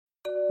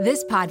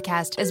This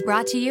podcast is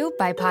brought to you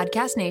by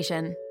Podcast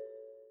Nation.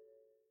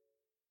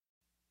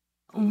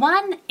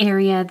 One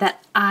area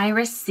that I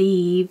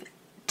receive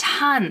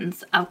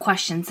tons of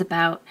questions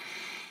about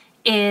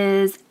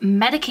is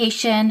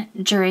medication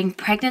during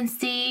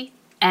pregnancy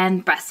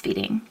and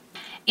breastfeeding.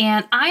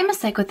 And I'm a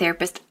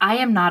psychotherapist. I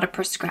am not a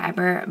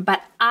prescriber,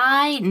 but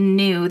I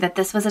knew that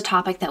this was a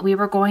topic that we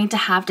were going to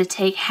have to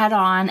take head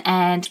on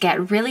and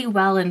get really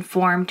well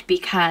informed,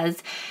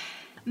 because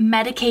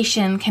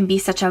medication can be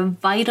such a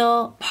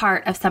vital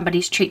part of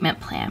somebody's treatment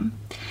plan.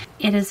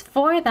 It is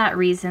for that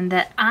reason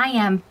that I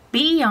am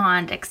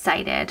beyond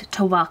excited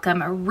to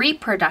welcome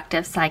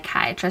reproductive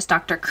psychiatrist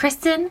Dr.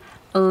 Kristin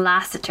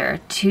Lesseter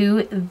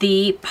to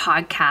the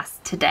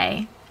podcast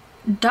today.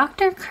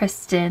 Dr.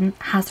 Kristin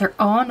has her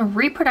own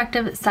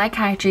reproductive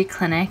psychiatry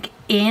clinic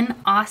in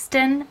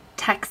Austin,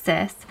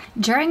 Texas.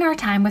 During our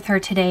time with her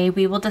today,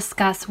 we will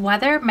discuss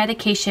whether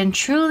medication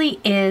truly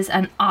is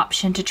an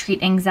option to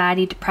treat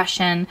anxiety,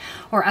 depression,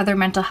 or other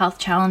mental health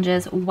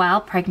challenges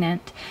while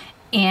pregnant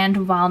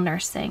and while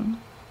nursing.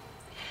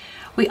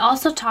 We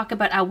also talk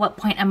about at what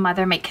point a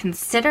mother may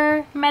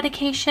consider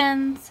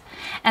medications,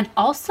 and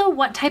also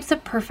what types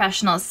of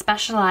professionals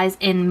specialize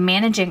in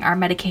managing our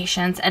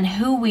medications and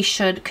who we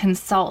should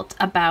consult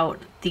about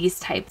these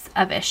types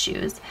of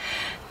issues.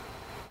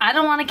 I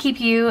don't want to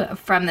keep you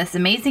from this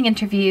amazing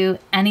interview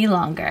any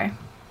longer.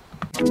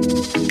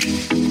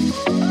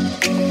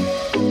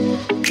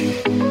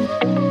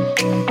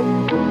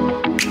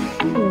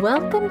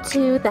 Welcome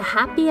to the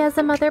Happy as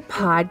a Mother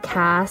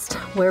podcast,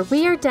 where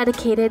we are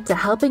dedicated to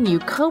helping you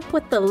cope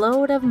with the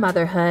load of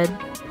motherhood.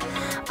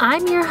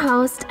 I'm your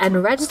host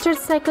and registered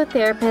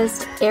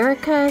psychotherapist,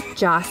 Erica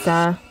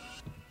Jossa.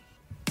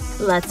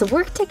 Let's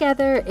work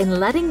together in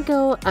letting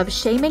go of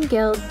shame and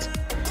guilt,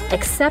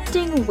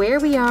 accepting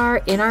where we are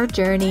in our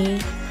journey,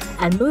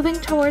 and moving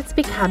towards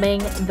becoming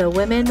the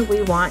women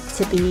we want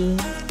to be.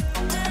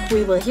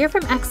 We will hear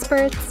from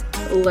experts,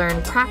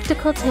 learn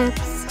practical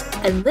tips,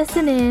 and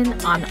listen in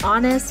on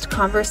honest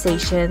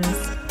conversations.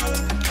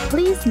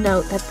 Please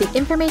note that the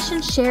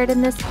information shared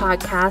in this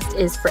podcast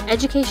is for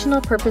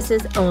educational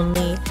purposes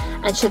only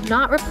and should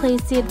not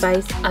replace the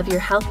advice of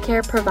your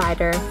healthcare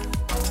provider.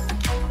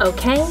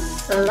 Okay,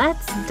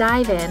 let's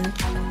dive in.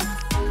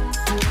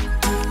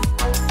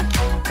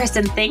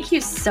 Kristin, thank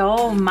you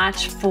so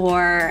much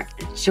for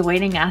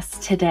joining us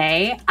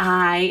today.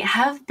 I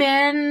have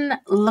been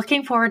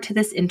looking forward to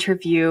this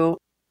interview.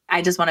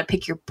 I just want to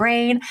pick your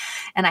brain,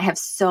 and I have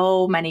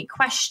so many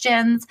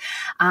questions.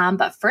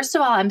 But first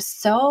of all, I'm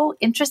so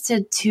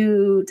interested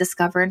to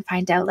discover and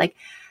find out,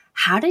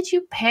 how did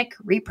you pick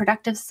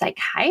reproductive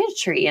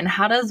psychiatry, and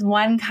how does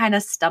one kind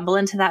of stumble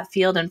into that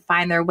field and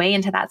find their way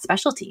into that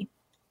specialty?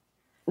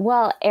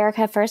 Well,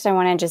 Erica, first I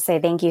want to just say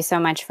thank you so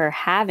much for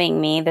having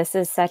me. This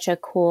is such a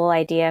cool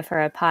idea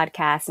for a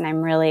podcast, and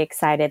I'm really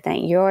excited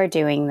that you're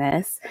doing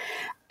this.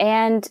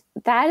 And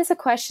that is a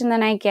question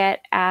that I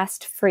get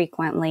asked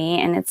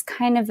frequently, and it's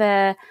kind of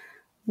a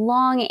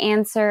long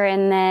answer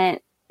in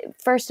that,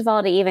 first of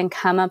all, to even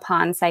come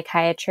upon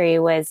psychiatry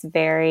was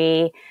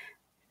very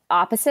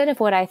opposite of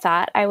what I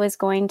thought I was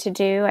going to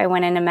do. I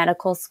went into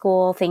medical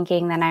school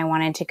thinking that I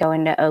wanted to go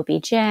into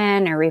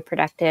OB-GYN or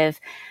reproductive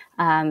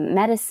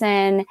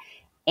medicine,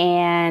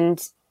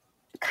 and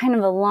kind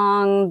of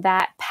along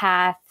that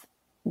path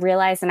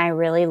realized that I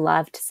really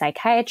loved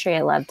psychiatry.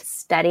 I loved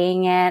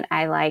studying it.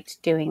 I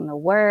liked doing the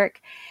work.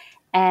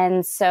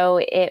 And so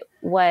it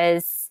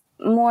was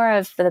more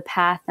of the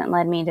path that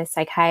led me to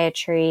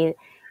psychiatry.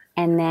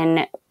 And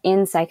then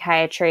in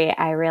psychiatry,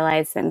 I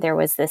realized that there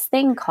was this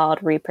thing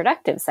called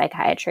reproductive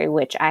psychiatry,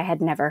 which I had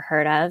never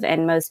heard of,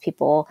 and most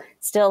people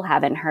still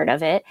haven't heard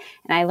of it.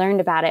 And I learned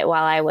about it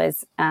while I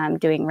was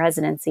doing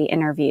residency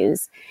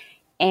interviews.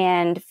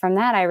 And from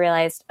that, I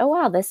realized, oh,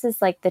 wow, this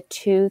is like the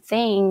two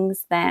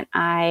things that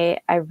I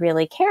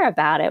really care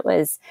about. It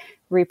was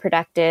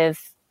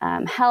reproductive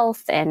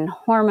health and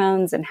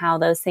hormones and how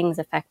those things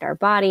affect our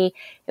body.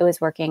 It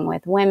was working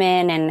with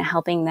women and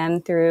helping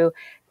them through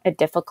a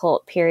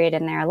difficult period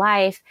in their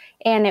life.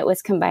 And it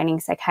was combining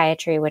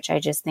psychiatry, which I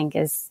just think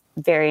is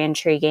very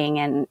intriguing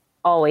and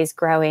always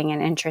growing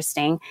and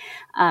interesting.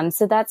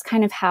 So that's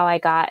kind of how I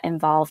got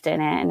involved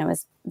in it. And it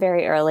was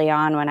very early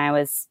on when I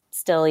was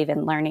still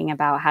even learning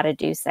about how to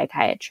do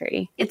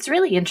psychiatry. It's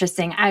really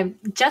interesting. I've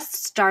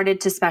just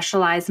started to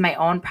specialize my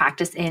own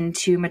practice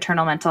into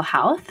maternal mental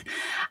health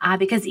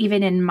because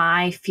even in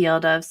my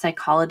field of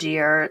psychology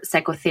or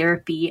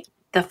psychotherapy,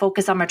 the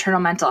focus on maternal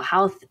mental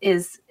health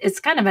is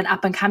kind of an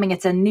up and coming,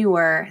 it's a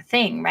newer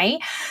thing, right?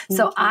 Mm-hmm.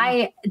 So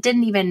I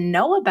didn't even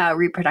know about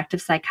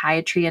reproductive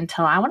psychiatry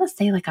until I want to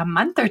say a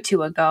month or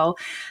two ago.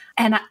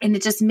 And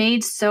it just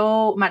made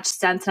so much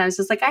sense. And I was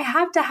just like, I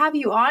have to have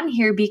you on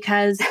here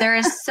because there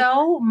is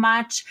so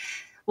much,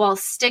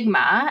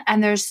 stigma,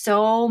 and there's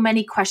so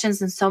many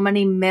questions and so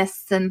many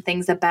myths and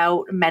things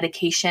about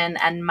medication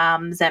and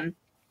moms and,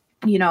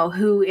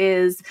 who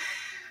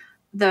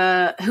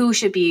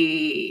should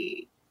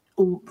be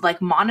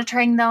like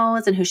monitoring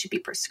those and who should be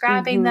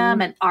prescribing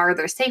them, and are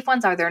there safe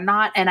ones, are there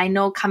not? And I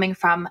know, coming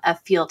from a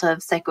field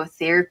of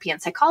psychotherapy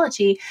and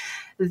psychology,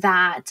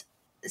 that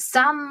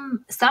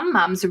some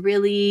moms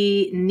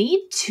really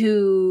need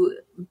to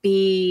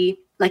be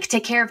like,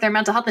 take care of their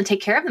mental health and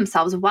take care of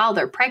themselves while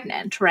they're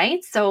pregnant,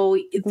 right? So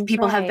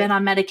people have been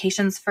on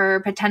medications for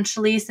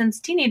potentially since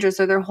teenagers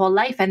or their whole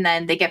life, and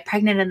then they get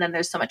pregnant, and then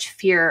there's so much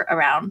fear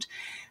around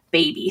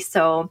baby.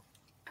 So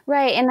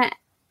right. And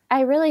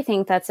I really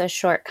think that's a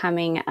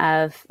shortcoming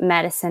of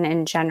medicine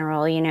in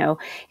general. You know,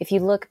 if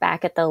you look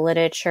back at the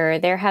literature,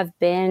 there have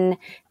been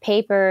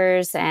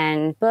papers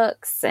and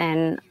books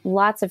and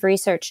lots of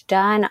research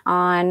done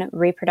on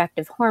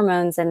reproductive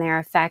hormones and their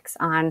effects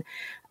on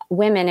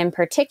women in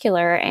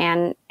particular,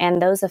 and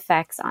those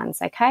effects on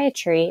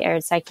psychiatry or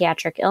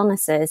psychiatric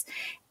illnesses.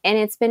 And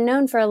it's been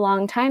known for a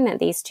long time that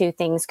these two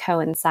things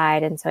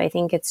coincide. And so I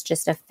think it's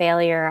just a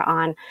failure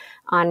on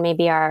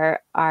maybe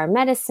our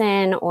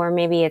medicine, or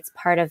maybe it's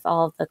part of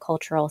all of the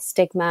cultural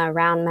stigma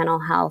around mental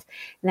health,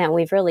 that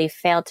we've really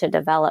failed to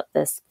develop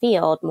this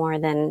field more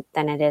than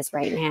it is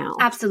right now.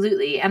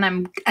 Absolutely. And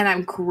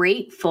I'm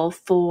grateful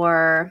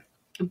for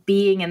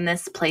being in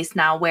this place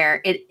now where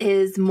it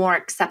is more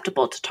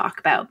acceptable to talk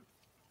about.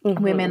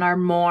 Women are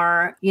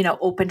more,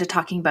 open to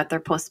talking about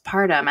their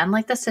postpartum, and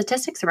like the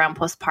statistics around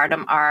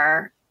postpartum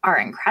are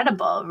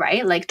incredible,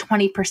 right? Like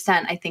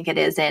 20%, I think it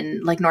is,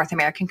 in like North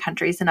American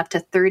countries, and up to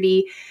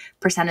 30%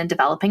 in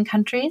developing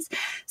countries.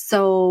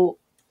 So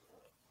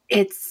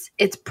it's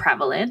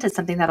prevalent. It's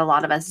something that a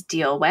lot of us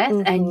deal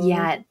with. And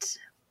yet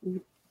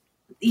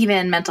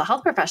even mental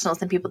health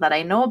professionals and people that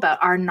I know about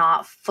are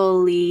not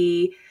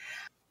fully,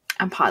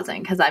 I'm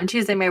pausing because I'm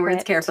choosing my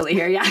words carefully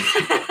here. Yeah.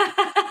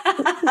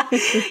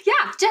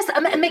 Yeah, just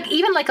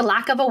even like a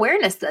lack of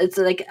awareness. It's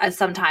like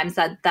sometimes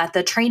that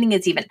the training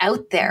is even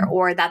out there,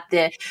 or that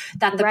the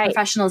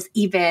professionals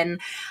even,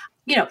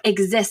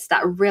 exist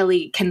that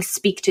really can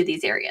speak to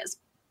these areas.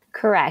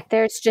 Correct.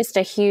 There's just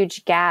a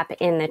huge gap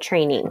in the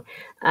training.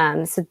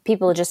 So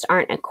people just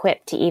aren't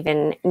equipped to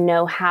even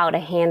know how to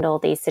handle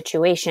these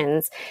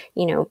situations.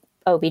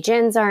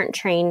 OB-GYNs aren't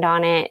trained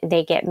on it.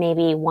 They get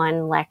maybe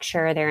one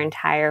lecture their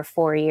entire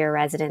 4-year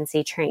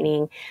residency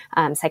training.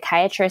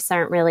 Psychiatrists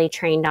aren't really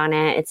trained on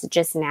it. It's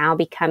just now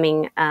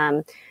becoming,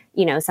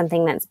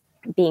 something that's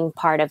being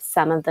part of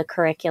some of the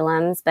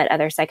curriculums, but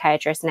other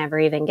psychiatrists never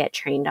even get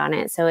trained on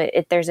it. So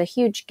there's a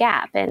huge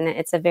gap, and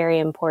it's a very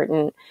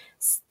important,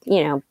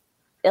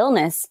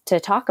 illness to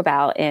talk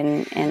about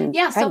in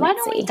pregnancy. So why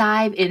don't we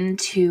dive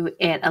into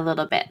it a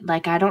little bit?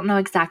 Like, I don't know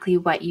exactly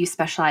what you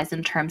specialize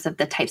in terms of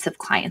the types of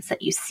clients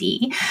that you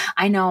see.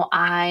 I know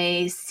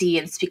I see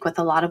and speak with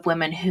a lot of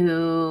women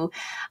who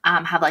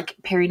have like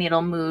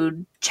perinatal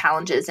mood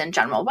challenges in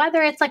general,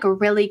 whether it's like a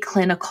really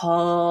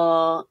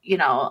clinical,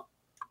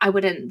 I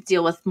wouldn't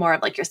deal with more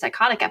of like your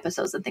psychotic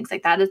episodes and things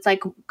like that. It's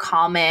like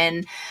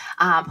common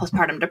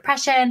postpartum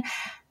depression.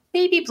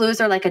 Baby blues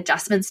are like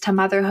adjustments to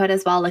motherhood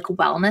as well, like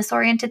wellness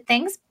oriented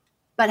things.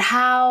 But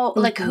how,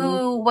 like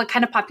what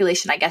kind of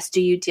population, I guess,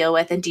 do you deal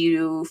with? And do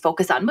you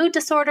focus on mood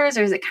disorders,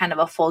 or is it kind of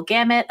a full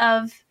gamut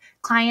of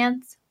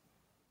clients?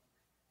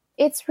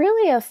 It's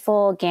really a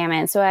full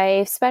gamut. So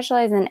I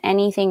specialize in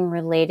anything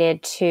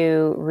related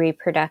to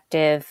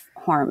reproductive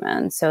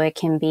hormones. So it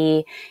can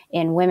be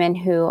in women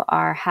who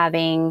are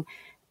having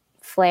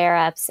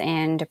flare-ups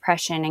and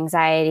depression,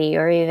 anxiety,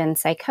 or even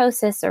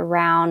psychosis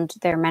around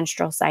their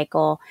menstrual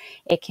cycle.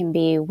 It can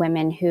be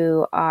women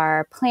who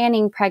are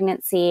planning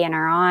pregnancy and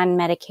are on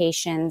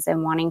medications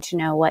and wanting to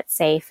know what's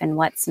safe and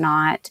what's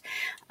not.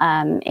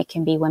 It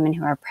can be women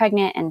who are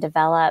pregnant and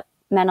develop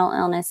mental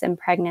illness in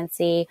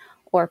pregnancy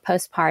or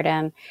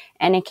postpartum.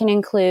 And it can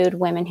include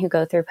women who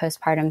go through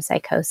postpartum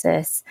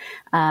psychosis,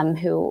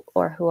 who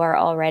are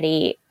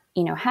already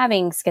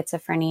having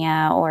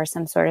schizophrenia or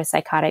some sort of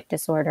psychotic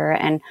disorder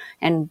and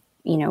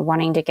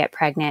wanting to get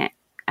pregnant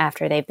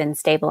after they've been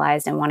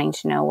stabilized and wanting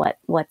to know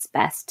what's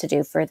best to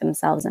do for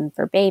themselves and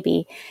for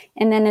baby.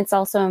 And then it's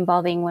also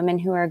involving women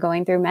who are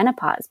going through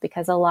menopause,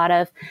 because a lot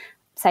of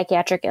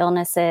psychiatric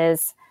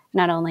illnesses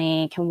not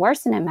only can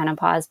worsen in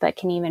menopause, but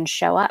can even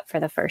show up for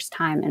the first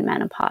time in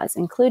menopause,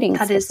 including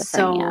schizophrenia. That is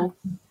so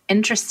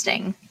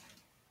interesting.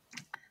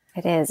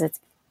 It is. It's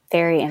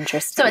very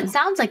interesting. So it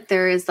sounds like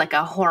there is like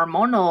a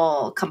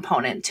hormonal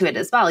component to it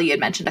as well. You had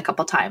mentioned a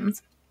couple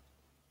times.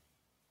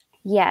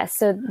 Yeah.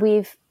 So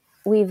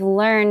we've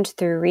learned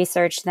through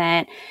research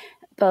that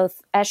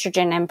both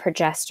estrogen and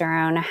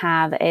progesterone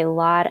have a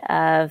lot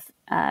of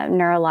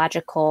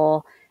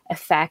neurological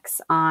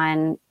effects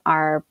on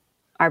our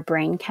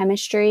brain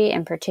chemistry.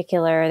 In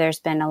particular,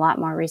 there's been a lot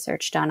more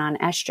research done on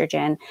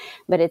estrogen,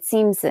 but it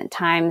seems that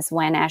times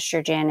when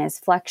estrogen is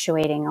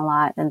fluctuating a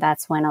lot, then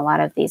that's when a lot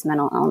of these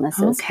mental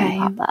illnesses can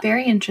pop up.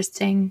 Very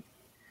interesting.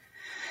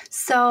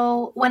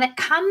 So when it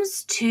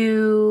comes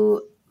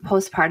to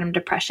postpartum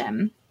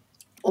depression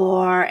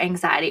or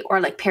anxiety, or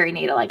like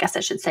perinatal, I guess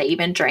I should say,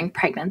 even during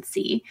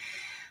pregnancy,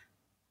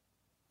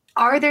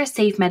 are there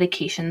safe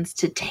medications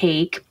to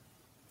take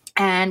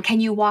And can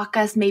you walk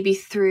us maybe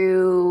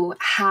through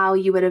how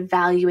you would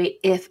evaluate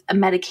if a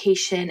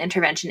medication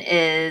intervention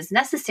is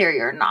necessary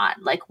or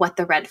not, like what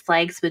the red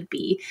flags would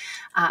be?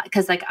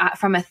 Because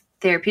from a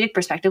therapeutic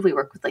perspective, we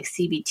work with like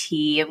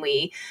CBT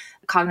and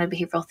cognitive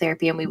behavioral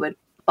therapy, and we would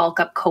bulk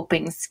up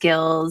coping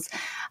skills,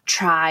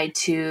 try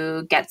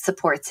to get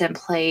supports in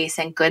place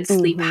and good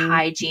sleep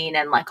hygiene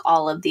and like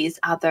all of these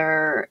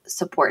other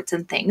supports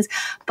and things.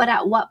 But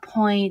at what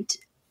point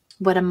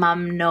would a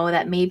mom know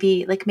that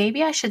maybe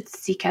I should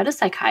seek out a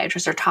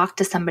psychiatrist or talk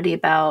to somebody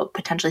about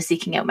potentially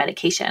seeking out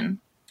medication?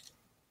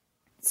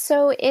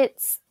 So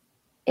it's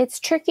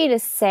tricky to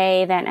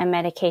say that a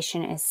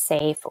medication is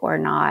safe or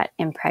not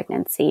in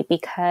pregnancy,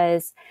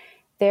 because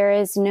there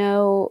is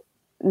no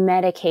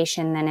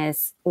medication that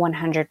is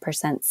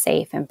 100%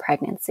 safe in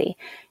pregnancy.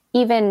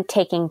 Even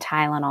taking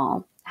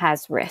Tylenol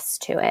has risks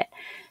to it.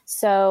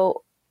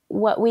 So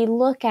what we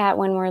look at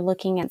when we're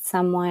looking at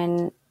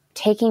someone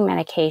taking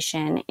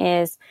medication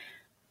is,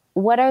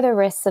 what are the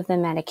risks of the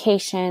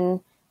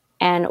medication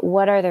and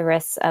what are the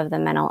risks of the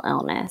mental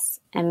illness,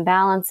 and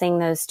balancing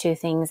those two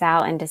things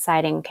out and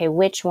deciding, okay,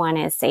 which one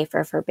is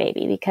safer for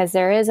baby? Because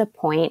there is a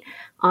point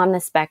on the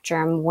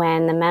spectrum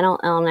when the mental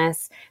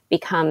illness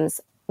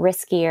becomes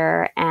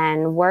riskier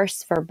and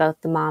worse for both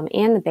the mom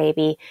and the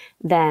baby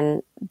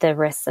than the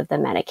risks of the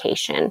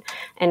medication.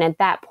 And at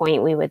that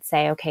point, we would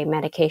say, okay,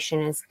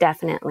 medication is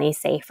definitely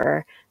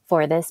safer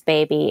for this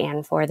baby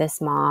and for this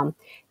mom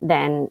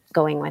than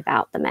going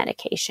without the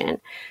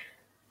medication.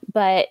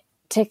 But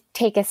to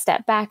take a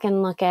step back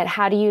and look at,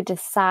 how do you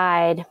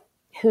decide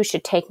who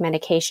should take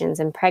medications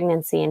in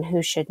pregnancy and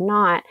who should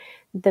not?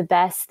 The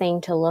best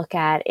thing to look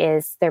at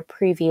is their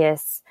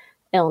previous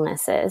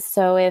illnesses.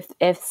 So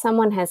if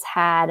someone has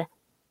had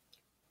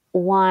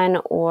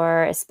one,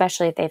 or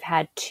especially if they've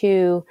had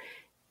 2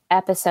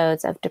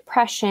 episodes of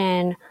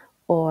depression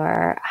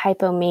or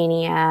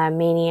hypomania,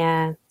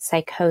 mania,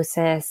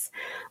 psychosis,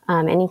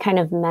 any kind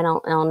of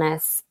mental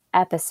illness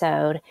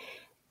episode,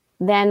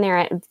 then they're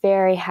at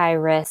very high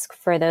risk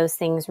for those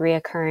things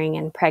reoccurring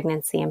in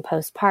pregnancy and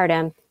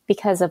postpartum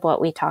because of what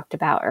we talked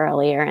about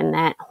earlier, and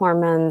that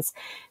hormones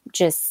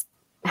just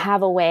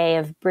have a way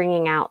of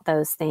bringing out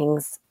those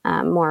things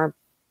more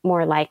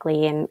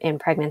likely in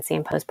pregnancy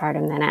and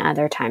postpartum than at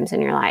other times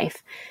in your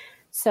life.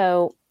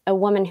 So a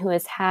woman who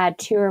has had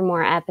 2 or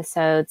more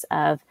episodes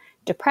of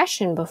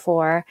depression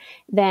before,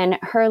 then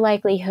her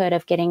likelihood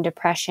of getting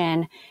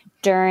depression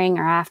during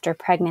or after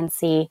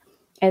pregnancy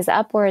is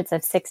upwards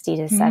of 60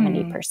 to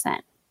 70%.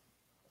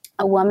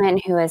 A woman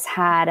who has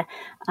had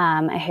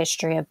a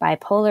history of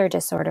bipolar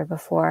disorder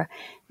before,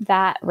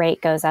 that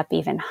rate goes up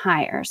even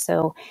higher.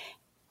 So,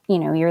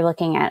 you're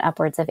looking at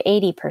upwards of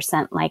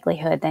 80%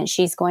 likelihood that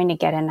she's going to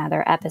get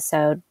another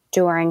episode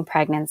during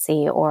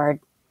pregnancy or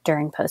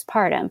during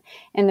postpartum.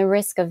 And the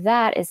risk of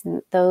that is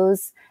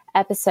those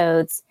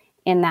episodes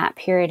in that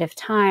period of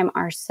time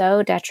are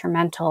so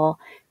detrimental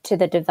to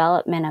the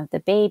development of the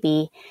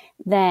baby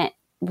that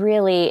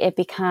really it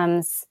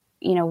becomes,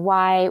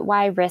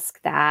 why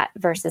risk that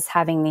versus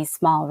having these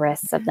small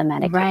risks of the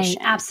medication? Right,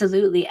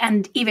 absolutely.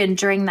 And even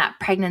during that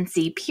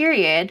pregnancy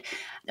period,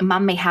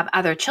 mom may have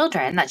other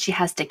children that she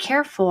has to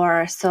care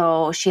for.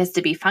 So she has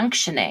to be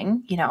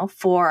functioning,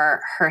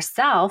 for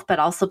herself, but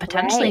also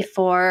potentially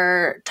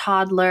for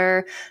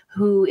toddler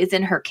who is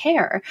in her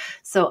care.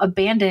 So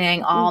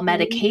abandoning all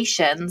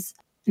medications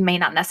may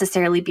not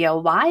necessarily be a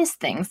wise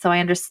thing. So I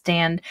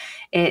understand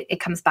it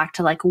comes back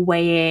to like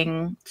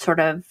weighing, sort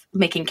of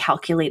making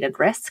calculated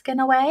risk in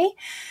a way,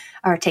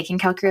 or taking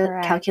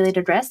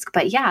calculated risk.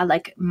 But yeah,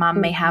 like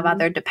mom may have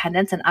other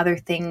dependents and other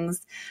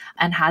things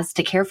and has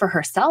to care for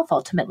herself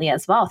ultimately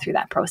as well through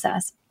that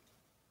process.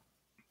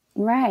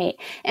 Right.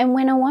 And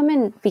when a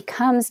woman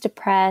becomes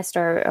depressed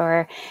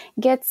or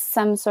gets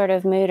some sort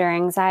of mood or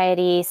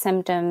anxiety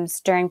symptoms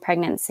during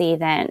pregnancy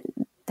that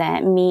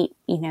meet,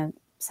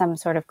 some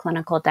sort of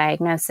clinical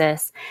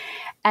diagnosis,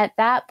 at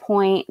that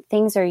point,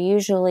 things are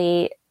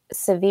usually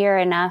severe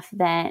enough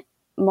that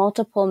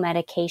multiple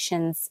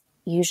medications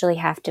usually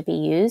have to be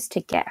used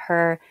to get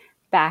her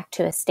back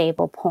to a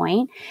stable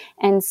point.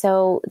 And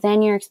so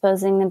then you're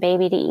exposing the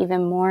baby to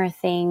even more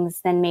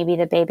things than maybe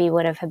the baby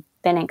would have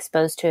been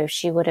exposed to if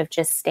she would have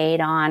just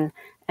stayed on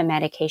a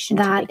medication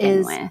to begin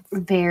with. That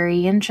is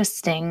very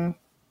interesting.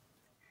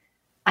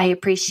 I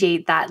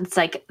appreciate that. It's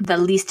like the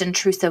least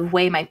intrusive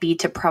way might be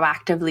to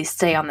proactively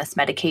stay on this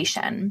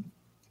medication.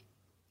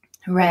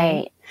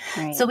 Right.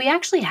 So we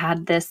actually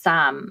had this,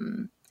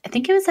 I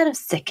think it was out of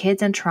Sick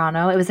Kids in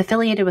Toronto. It was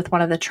affiliated with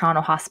one of the Toronto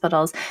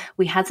hospitals.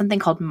 We had something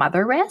called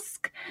Mother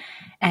Risk,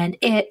 and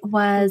it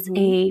was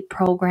a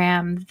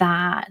program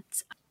that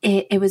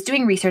it was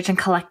doing research and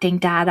collecting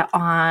data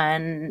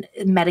on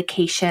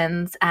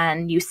medications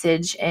and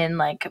usage in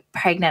like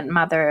pregnant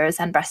mothers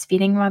and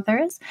breastfeeding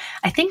mothers.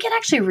 I think it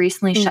actually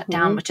recently shut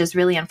down, which is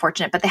really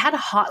unfortunate, but they had a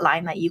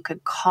hotline that you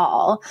could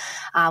call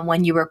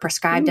when you were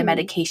prescribed a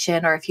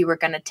medication, or if you were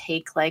going to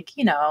take like,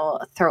 you know,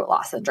 a throat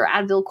lozenge or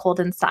Advil cold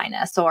and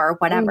sinus or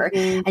whatever.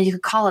 And you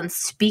could call and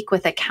speak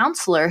with a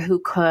counselor who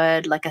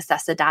could like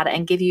assess the data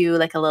and give you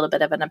like a little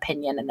bit of an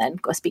opinion and then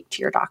go speak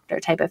to your doctor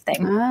type of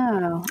thing.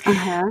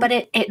 But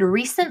it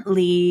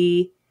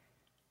recently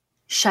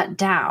shut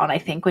down, I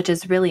think, which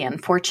is really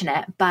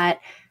unfortunate. But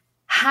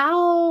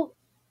how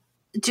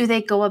do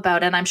they go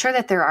about, and I'm sure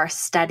that there are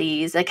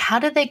studies, like how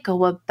do they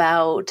go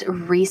about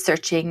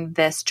researching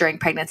this during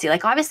pregnancy?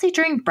 Like obviously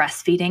during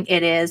breastfeeding,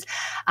 it is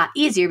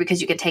easier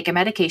because you can take a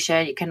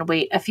medication, you can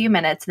wait a few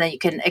minutes, and then you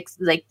can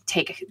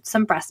take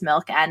some breast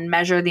milk and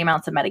measure the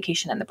amounts of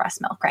medication in the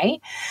breast milk,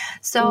 right?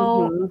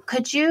 So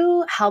could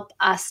you help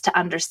us to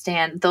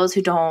understand, those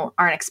who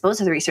aren't exposed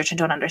to the research and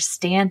don't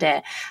understand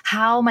it,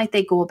 how might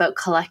they go about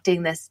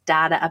collecting this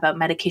data about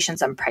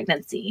medications and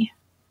pregnancy?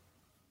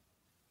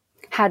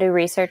 How do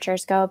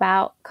researchers go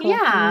about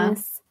collecting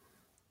this?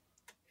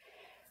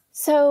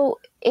 So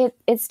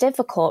it's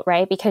difficult,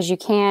 right? Because you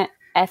can't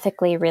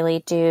ethically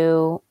really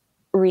do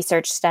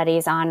research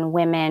studies on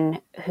women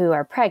who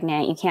are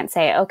pregnant. You can't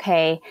say,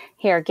 okay,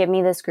 here, give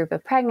me this group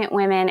of pregnant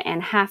women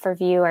and half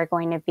of you are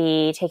going to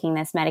be taking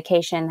this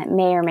medication that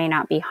may or may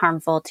not be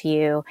harmful to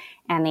you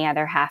and the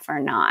other half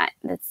are not.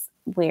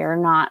 We're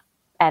not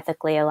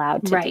ethically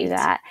allowed to do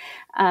that.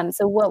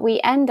 So what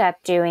we end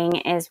up doing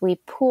is we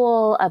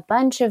pool a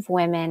bunch of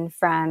women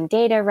from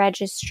data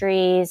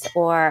registries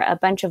or a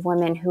bunch of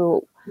women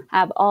who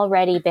have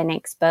already been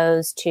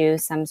exposed to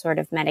some sort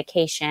of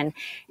medication,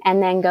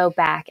 and then go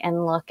back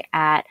and look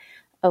at,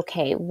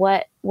 okay,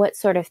 what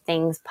sort of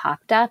things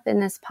popped up in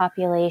this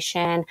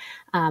population?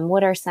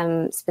 What are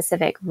some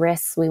specific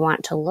risks we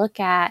want to look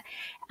at?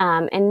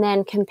 And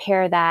then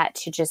compare that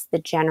to just the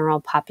general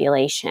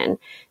population.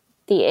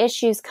 The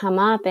issues come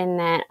up in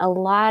that a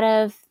lot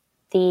of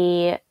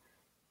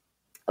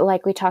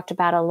like we talked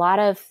about, a lot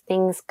of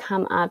things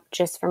come up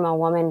just from a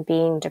woman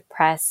being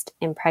depressed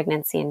in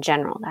pregnancy in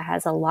general. That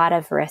has a lot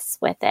of risks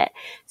with it.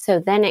 So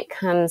then it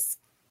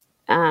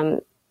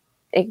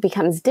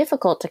becomes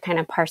difficult to kind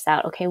of parse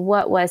out, okay,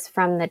 what was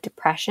from the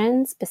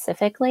depression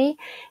specifically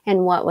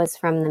and what was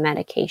from the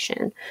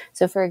medication.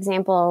 So for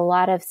example, a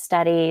lot of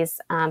studies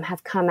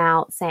have come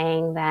out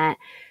saying that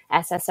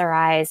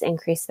SSRIs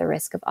increase the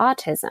risk of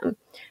autism.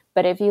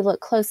 But if you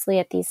look closely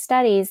at these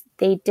studies,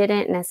 they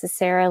didn't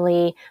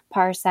necessarily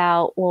parse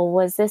out, well,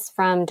 was this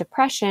from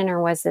depression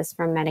or was this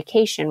from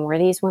medication? Were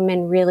these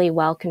women really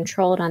well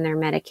controlled on their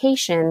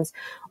medications,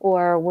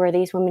 or were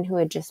these women who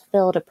had just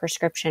filled a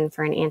prescription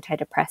for an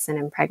antidepressant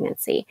in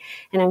pregnancy?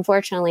 And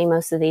unfortunately,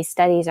 most of these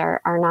studies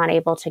are not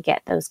able to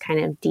get those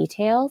kind of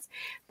details.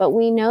 But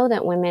we know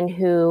that women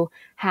who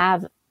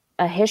have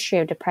a history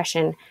of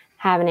depression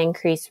have an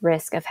increased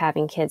risk of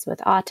having kids with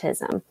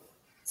autism.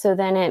 So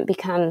then it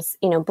becomes,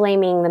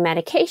 blaming the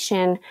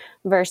medication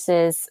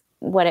versus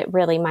what it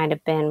really might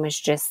have been was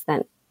just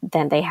that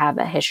then they have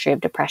a history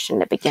of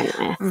depression to begin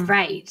with.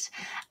 Right.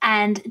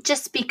 And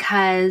just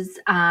because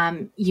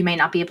you may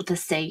not be able to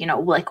say,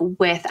 like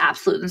with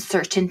absolute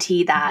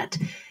certainty that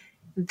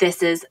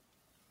this is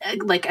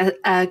like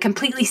a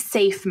completely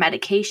safe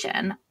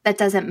medication, that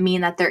doesn't mean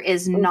that there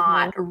is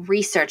not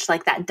research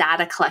like that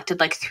data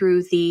collected, like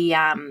through the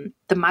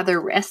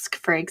mother risk,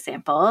 for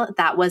example.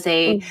 That was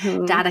a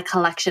data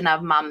collection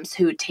of moms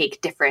who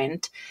take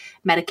different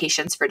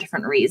medications for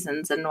different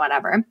reasons and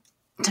whatever,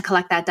 to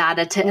collect that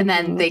data and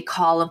then they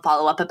call and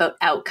follow up about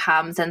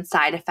outcomes and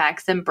side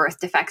effects and birth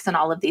defects and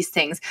all of these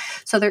things.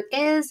 So there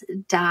is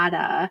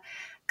data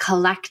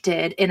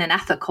collected in an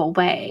ethical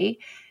way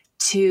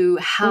to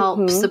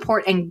help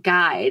support and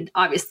guide,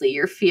 obviously,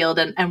 your field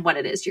and what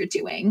it is you're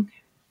doing.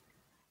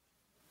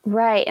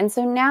 Right. And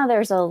so now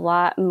there's a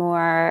lot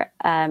more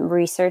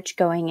research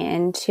going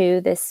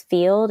into this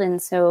field.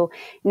 And so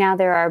now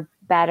there are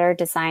better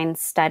designed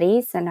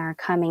studies and are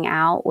coming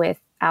out with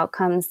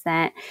outcomes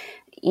that,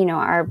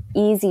 are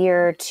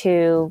easier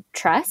to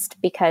trust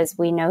because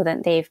we know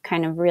that they've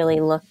kind of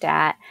really looked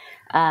at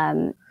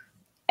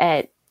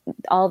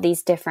all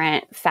these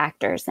different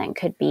factors that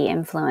could be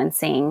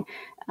influencing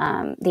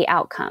the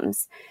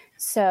outcomes.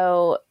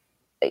 So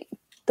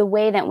the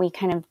way that we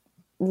kind of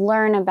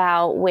learn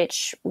about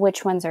which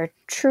ones are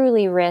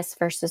truly risks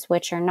versus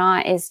which are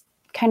not is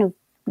kind of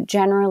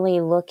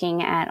generally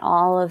looking at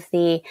all of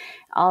the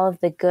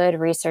good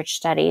research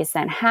studies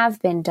that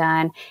have been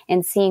done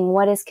and seeing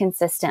what is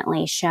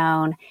consistently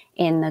shown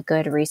in the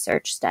good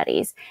research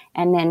studies,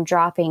 and then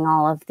dropping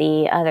all of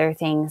the other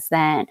things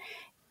that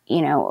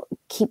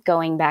keep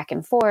going back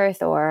and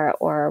forth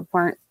or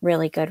weren't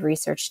really good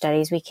research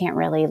studies. We can't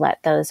really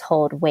let those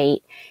hold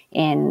weight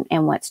in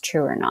what's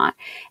true or not.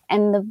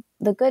 And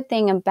the good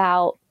thing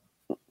about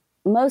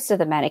most of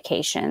the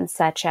medications,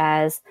 such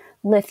as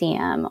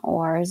lithium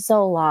or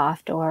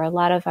Zoloft or a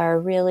lot of our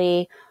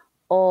really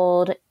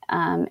old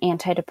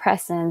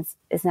antidepressants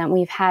is that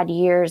we've had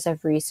years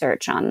of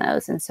research on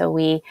those. And so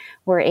we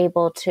were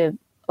able to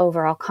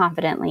overall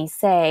confidently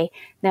say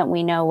that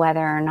we know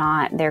whether or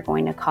not they're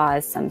going to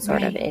cause some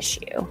sort of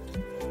issue.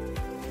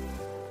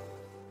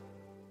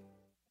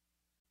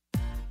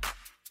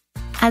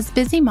 As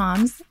busy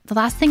moms, the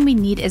last thing we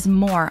need is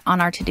more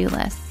on our to-do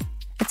list.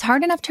 It's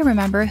hard enough to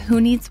remember who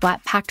needs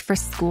what packed for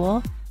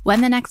school, when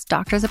the next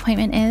doctor's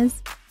appointment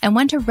is, and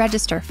when to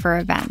register for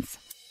events,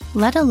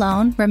 let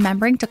alone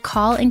remembering to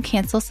call and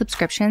cancel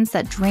subscriptions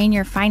that drain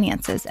your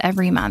finances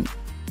every month.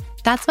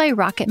 That's why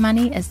Rocket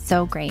Money is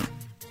so great.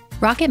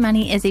 Rocket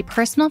Money is a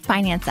personal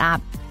finance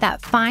app that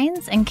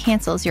finds and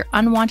cancels your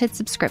unwanted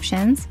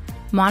subscriptions,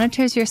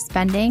 monitors your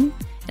spending,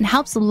 and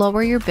helps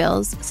lower your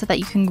bills so that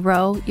you can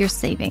grow your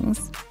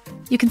savings.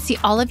 You can see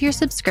all of your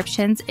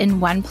subscriptions in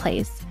one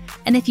place.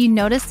 And if you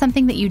notice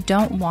something that you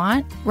don't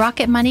want,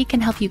 Rocket Money can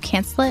help you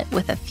cancel it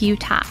with a few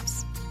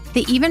taps.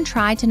 They even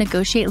try to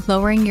negotiate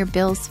lowering your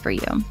bills for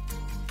you.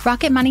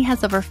 Rocket Money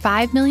has over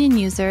 5 million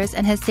users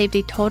and has saved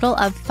a total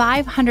of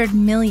 $500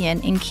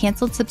 million in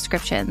canceled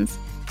subscriptions,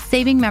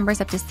 saving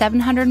members up to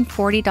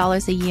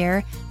 $740 a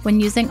year when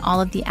using all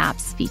of the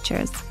app's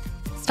features.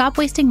 Stop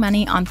wasting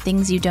money on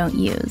things you don't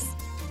use.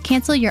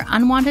 Cancel your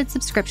unwanted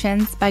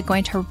subscriptions by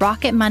going to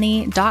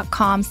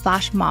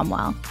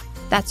rocketmoney.com/momwell.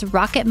 That's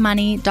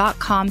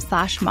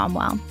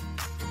rocketmoney.com/momwell.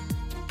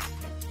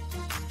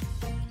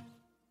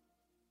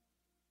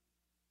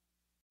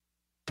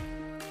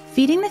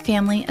 Feeding the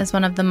family is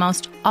one of the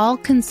most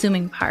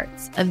all-consuming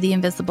parts of the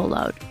invisible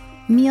load.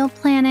 Meal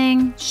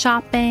planning,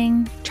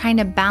 shopping, trying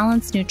to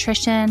balance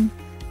nutrition,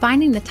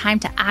 finding the time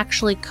to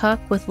actually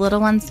cook with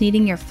little ones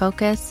needing your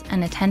focus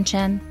and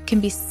attention can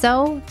be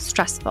so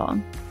stressful.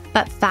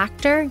 But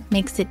Factor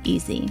makes it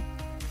easy.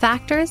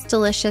 Factor's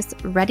delicious,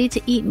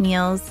 ready-to-eat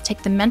meals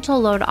take the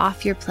mental load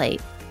off your plate,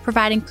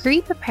 providing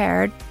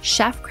pre-prepared,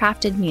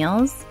 chef-crafted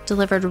meals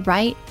delivered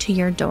right to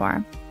your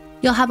door.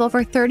 You'll have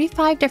over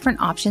 35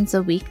 different options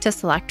a week to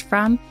select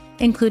from,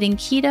 including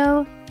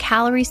keto,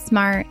 calorie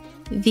smart,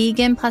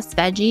 vegan plus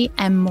veggie,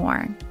 and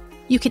more.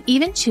 You can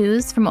even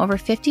choose from over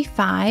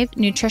 55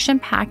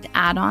 nutrition-packed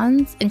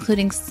add-ons,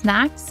 including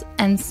snacks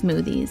and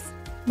smoothies.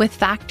 With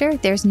Factor,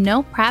 there's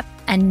no prep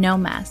and no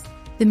mess.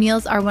 The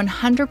meals are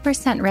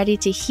 100% ready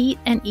to heat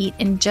and eat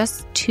in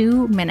just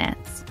 2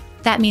 minutes.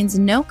 That means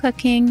no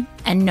cooking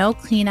and no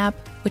cleanup,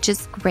 which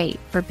is great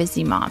for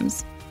busy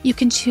moms. You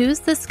can choose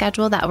the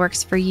schedule that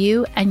works for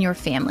you and your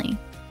family,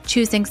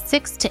 choosing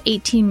 6 to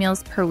 18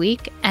 meals per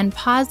week, and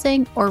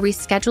pausing or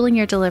rescheduling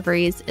your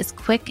deliveries is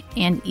quick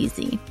and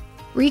easy.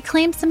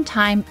 Reclaim some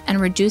time and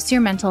reduce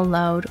your mental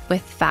load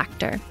with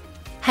Factor.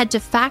 Head to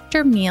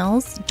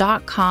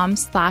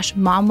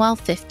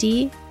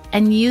factormeals.com/momwell50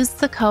 and use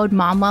the code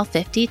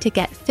momwell50 to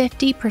get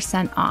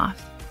 50%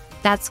 off.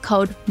 That's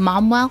code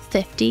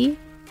momwell50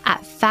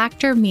 at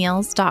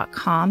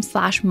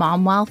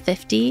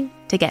factormeals.com/momwell50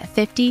 to get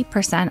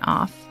 50%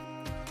 off.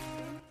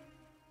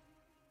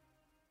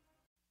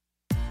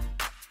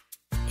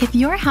 If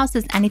your house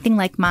is anything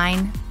like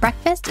mine,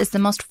 breakfast is the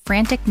most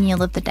frantic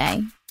meal of the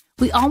day.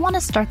 We all want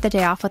to start the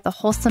day off with a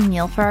wholesome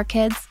meal for our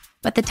kids,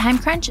 but the time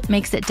crunch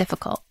makes it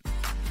difficult.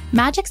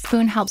 Magic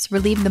Spoon helps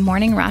relieve the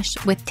morning rush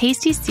with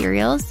tasty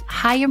cereals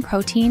high in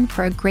protein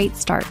for a great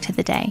start to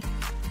the day.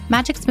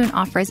 Magic Spoon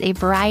offers a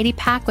variety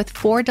pack with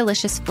 4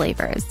 delicious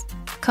flavors: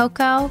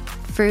 cocoa,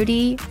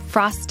 fruity,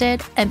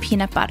 frosted, and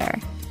peanut butter.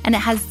 And it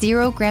has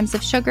 0 grams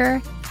of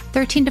sugar,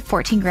 13 to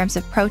 14 grams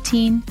of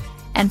protein,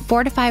 and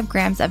 4 to 5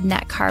 grams of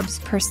net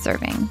carbs per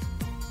serving.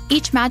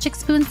 Each Magic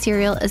Spoon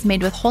cereal is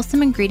made with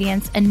wholesome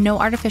ingredients and no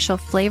artificial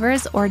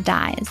flavors or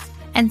dyes.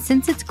 And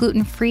since it's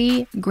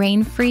gluten-free,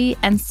 grain-free,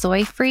 and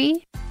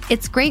soy-free,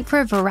 it's great for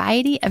a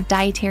variety of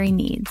dietary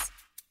needs.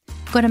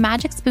 Go to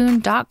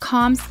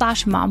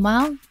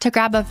magicspoon.com/momwell to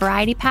grab a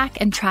variety pack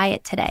and try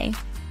it today.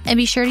 And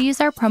be sure to use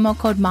our promo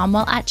code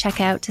momwell at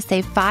checkout to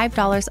save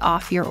 $5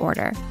 off your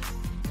order.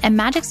 And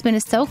Magic Spoon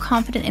is so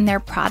confident in their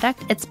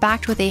product, it's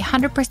backed with a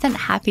 100%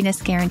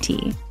 happiness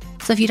guarantee.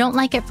 So if you don't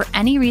like it for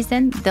any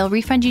reason, they'll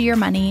refund you your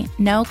money,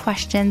 no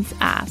questions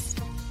asked.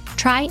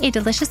 Try a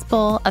delicious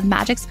bowl of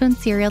Magic Spoon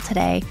cereal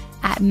today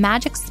at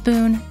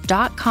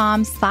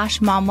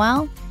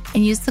magicspoon.com/momwell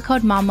and use the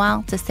code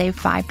momwell to save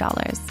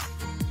 $5.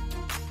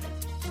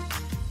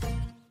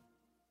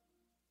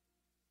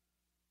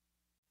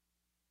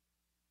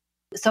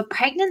 So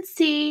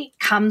pregnancy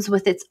comes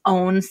with its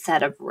own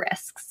set of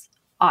risks,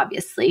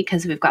 obviously,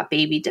 because we've got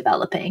baby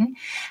developing.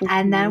 Mm-hmm.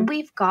 And then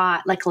we've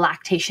got like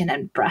lactation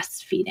and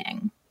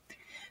breastfeeding.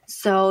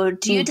 So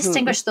do you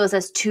distinguish those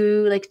as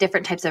 2 like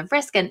different types of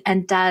risk?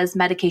 And does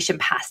medication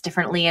pass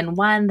differently in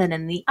one than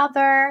in the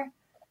other?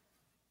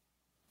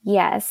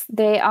 Yes,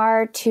 they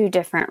are 2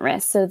 different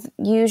risks. So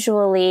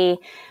usually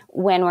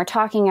when we're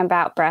talking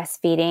about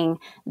breastfeeding,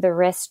 the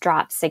risk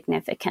drops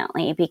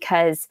significantly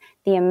because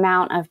the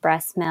amount of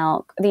breast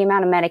milk, the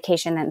amount of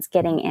medication that's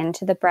getting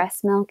into the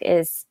breast milk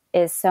is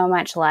so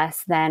much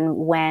less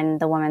than when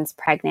the woman's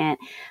pregnant,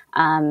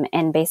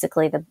 and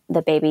basically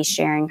the baby's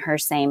sharing her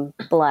same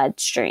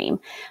bloodstream.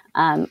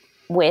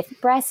 with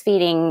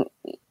breastfeeding,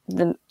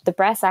 the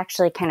breasts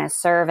actually kind of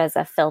serve as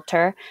a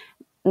filter,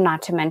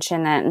 not to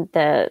mention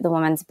that the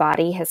woman's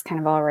body has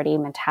kind of already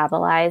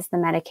metabolized the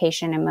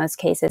medication in most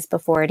cases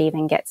before it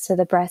even gets to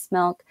the breast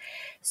milk.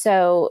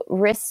 So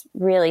risks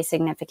really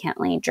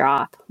significantly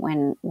drop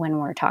when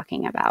we're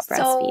talking about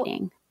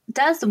breastfeeding.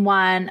 Does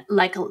one,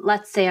 like,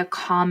 let's say a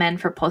common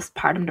for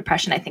postpartum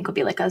depression, I think would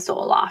be like a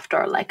Zoloft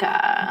or like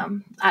a,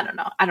 I don't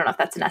know if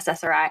that's an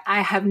SSRI.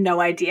 I have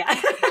no idea.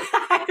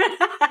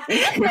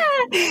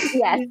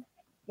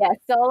 Yes.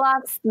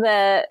 Zoloft's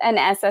an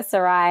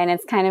SSRI, and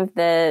it's kind of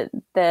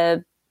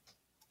the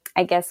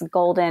I guess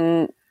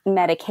golden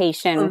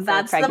medication.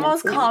 That's the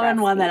most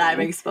common one that I'm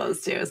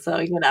exposed to. So,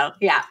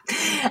 yeah.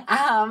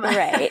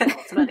 Right.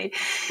 It's funny.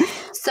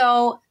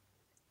 So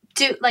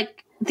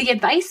the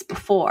advice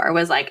before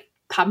was like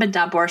pump and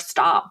dump or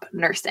stop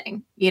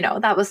nursing.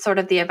 That was sort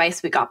of the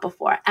advice we got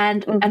before.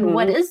 And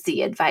what is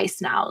the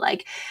advice now?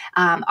 Like,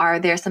 are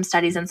there some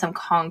studies and some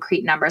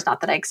concrete numbers?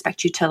 Not that I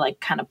expect you to like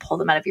kind of pull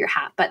them out of your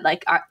hat, but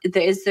like,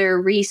 is there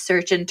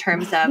research in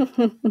terms of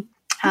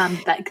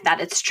that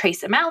it's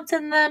trace amounts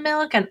in the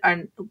milk,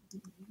 and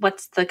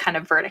what's the kind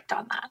of verdict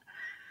on that?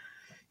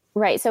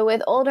 Right. So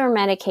with older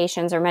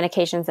medications or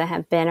medications that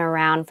have been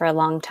around for a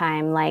long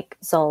time, like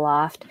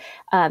Zoloft,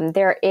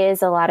 there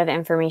is a lot of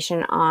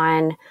information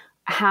on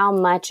how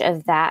much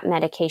of that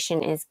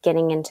medication is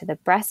getting into the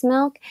breast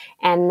milk,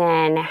 and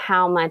then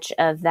how much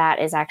of that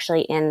is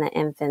actually in the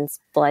infant's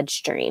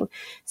bloodstream.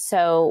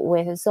 So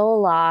with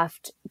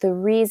Zoloft, the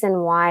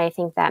reason why I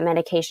think that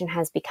medication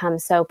has become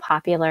so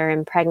popular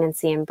in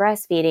pregnancy and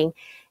breastfeeding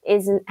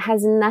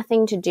has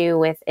nothing to do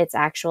with its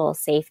actual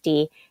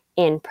safety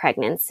in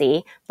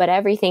pregnancy, but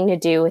everything to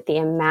do with the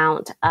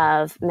amount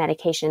of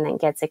medication that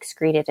gets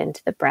excreted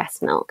into the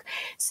breast milk.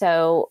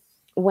 So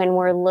when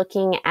we're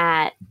looking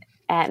at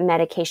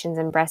medications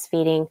in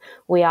breastfeeding,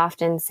 we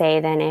often say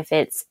then if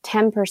it's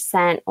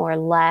 10% or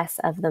less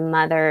of the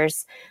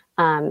mother's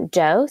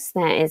dose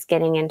that is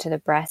getting into the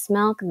breast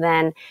milk,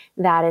 then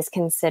that is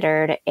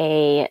considered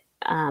a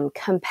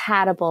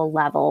compatible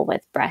level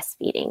with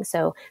breastfeeding.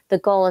 So the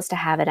goal is to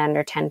have it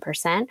under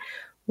 10%.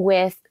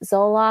 With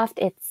Zoloft,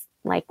 it's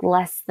like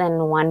less than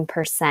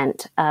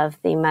 1%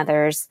 of the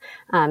mother's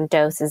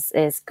dose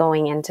is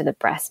going into the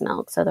breast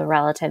milk. So the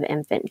relative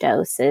infant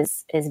dose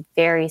is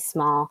very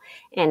small.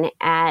 And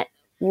at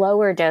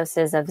lower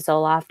doses of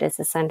Zoloft, it's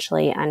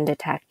essentially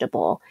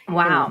undetectable.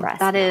 Wow,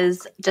 that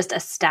is just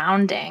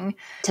astounding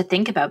to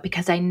think about,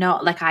 because I know,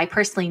 like, I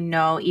personally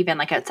know, even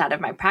like outside of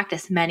my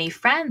practice, many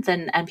friends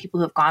and people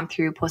who have gone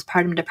through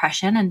postpartum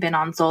depression and been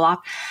on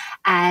Zoloft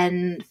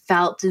and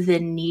felt the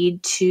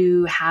need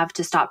to have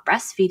to stop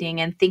breastfeeding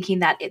and thinking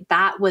that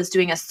that was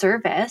doing a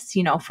service,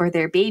 for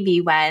their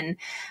baby when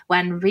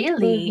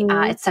really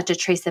it's such a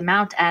trace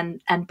amount, and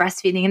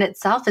breastfeeding in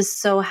itself is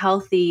so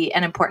healthy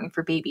and important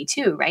for baby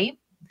too, right?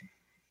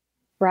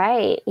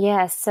 Right.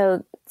 Yes.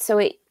 So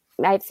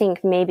I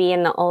think maybe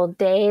in the old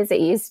days, it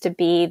used to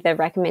be the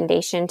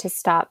recommendation to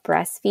stop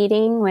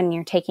breastfeeding when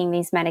you're taking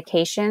these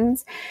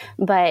medications.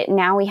 But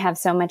now we have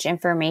so much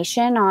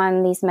information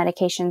on these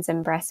medications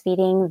and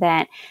breastfeeding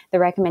that the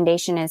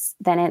recommendation is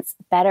then it's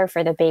better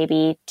for the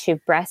baby to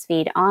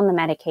breastfeed on the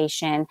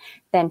medication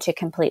than to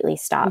completely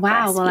stop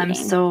breastfeeding. Well, I'm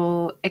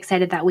so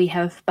excited that we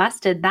have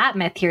busted that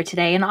myth here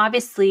today. And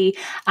obviously,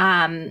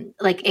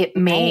 it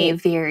may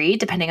vary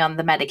depending on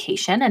the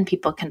medication, and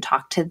people can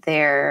talk to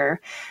their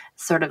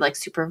sort of like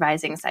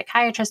supervising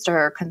psychiatrist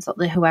or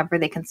whoever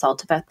they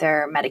consult about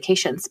their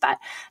medications. But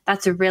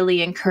that's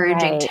really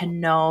encouraging to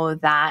know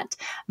that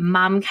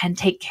mom can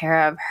take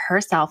care of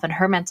herself and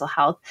her mental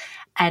health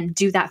and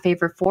do that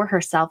favor for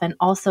herself, and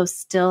also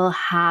still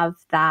have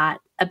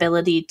that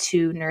ability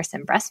to nurse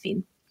and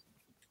breastfeed.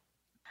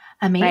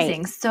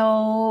 Amazing. Right.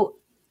 So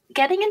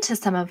getting into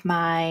some of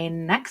my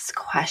next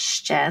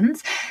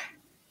questions,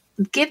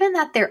 given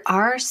that there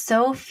are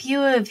so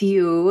few of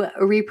you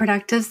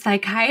reproductive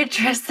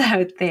psychiatrists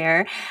out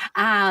there,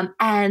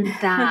 and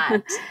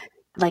that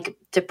like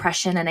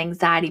depression and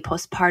anxiety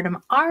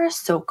postpartum are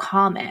so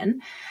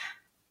common,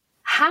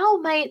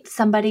 how might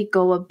somebody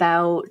go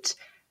about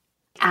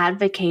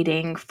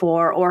advocating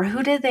for, or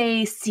who do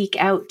they seek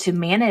out to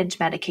manage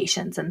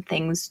medications and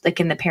things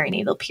like in the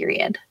perinatal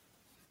period?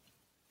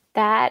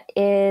 That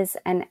is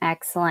an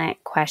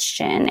excellent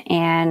question,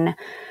 and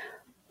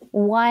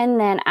one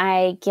that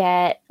I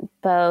get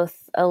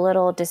both a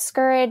little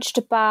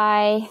discouraged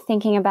by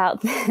thinking about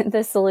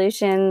the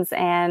solutions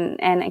and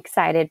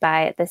excited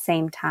by at the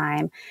same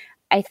time.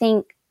 I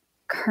think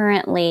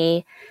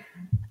currently,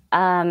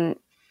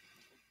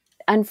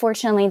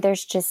 unfortunately,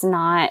 there's just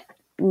not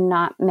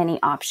many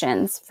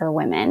options for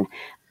women.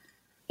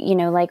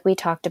 Like we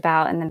talked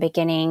about in the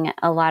beginning,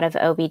 a lot of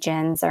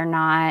OB-GYNs are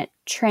not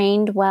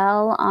trained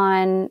well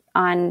on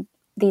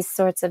these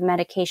sorts of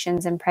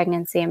medications in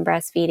pregnancy and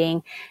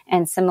breastfeeding.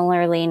 And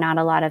similarly, not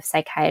a lot of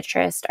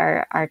psychiatrists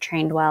are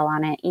trained well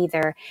on it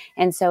either.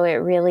 And so it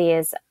really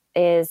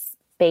is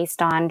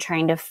based on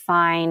trying to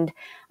find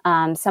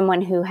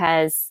someone who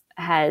has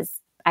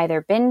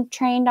either been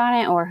trained on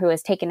it or who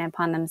has taken it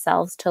upon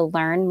themselves to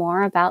learn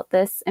more about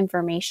this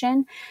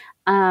information.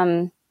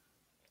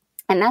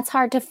 And that's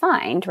hard to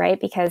find, right?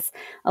 Because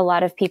a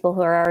lot of people who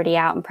are already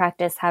out in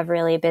practice have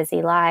really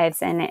busy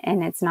lives, and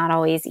it's not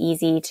always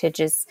easy to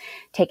just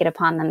take it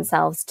upon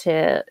themselves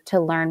to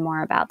learn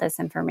more about this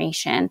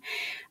information.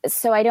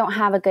 So I don't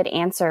have a good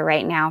answer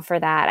right now for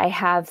that. I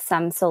have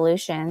some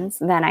solutions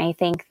that I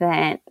think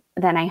that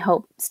I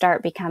hope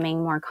start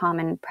becoming more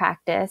common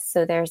practice.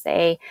 So there's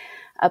a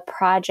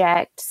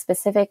project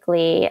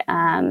specifically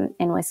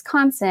in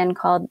Wisconsin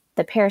called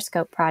the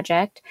Periscope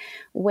Project,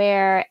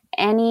 where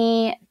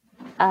any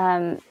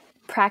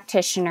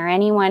practitioner,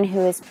 anyone who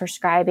is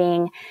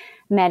prescribing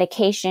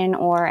medication,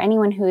 or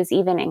anyone who is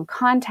even in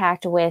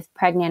contact with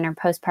pregnant or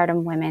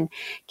postpartum women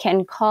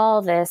can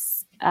call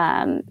this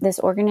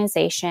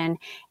organization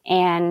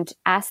and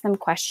ask them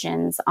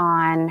questions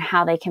on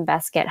how they can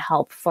best get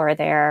help for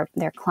their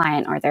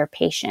client or their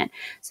patient.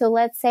 So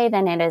let's say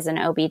then it is an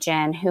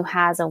OB-GYN who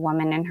has a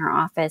woman in her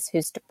office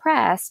who's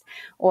depressed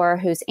or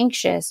who's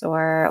anxious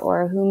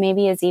or who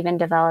maybe is even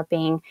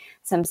developing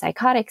some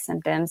psychotic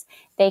symptoms.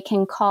 They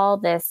can call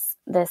this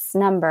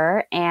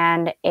number,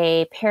 and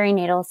a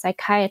perinatal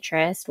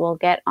psychiatrist will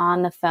get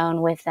on the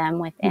phone with them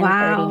within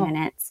 30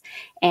 minutes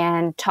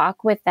and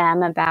talk with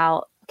them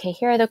about, okay,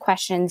 here are the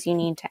questions you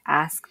need to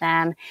ask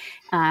them.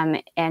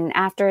 And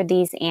after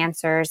these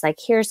answers, like,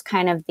 here's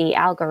kind of the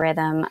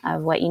algorithm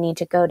of what you need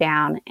to go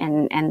down,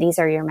 and these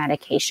are your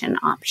medication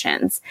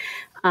options.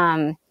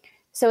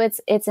 So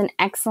it's an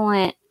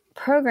excellent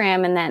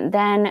program. And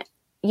then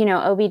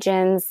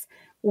OB-GYNs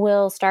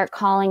will start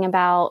calling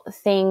about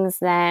things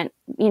that,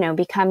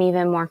 become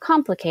even more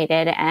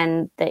complicated,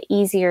 and the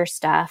easier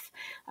stuff,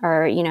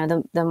 or,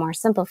 the more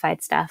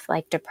simplified stuff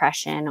like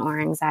depression or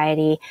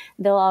anxiety,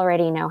 they'll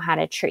already know how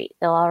to treat.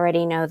 They'll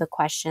already know the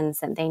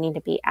questions that they need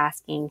to be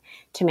asking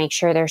to make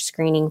sure they're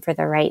screening for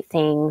the right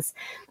things.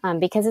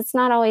 Because it's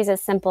not always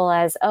as simple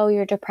as, oh,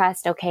 you're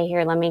depressed. Okay,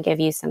 here, let me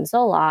give you some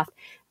Zoloft.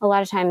 A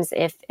lot of times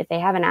if they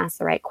haven't asked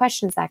the right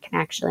questions, that can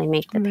actually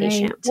make the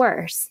patient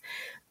worse.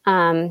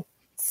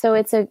 So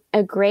it's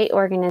a great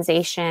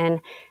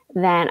organization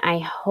that I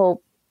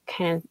hope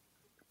kind of,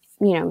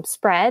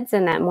 spreads,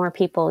 and that more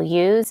people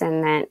use,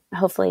 and that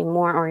hopefully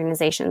more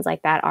organizations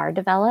like that are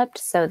developed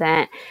so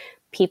that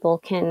people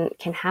can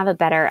have a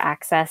better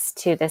access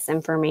to this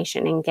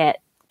information and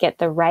get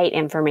the right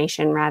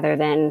information rather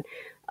than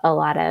a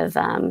lot of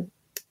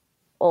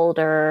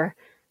older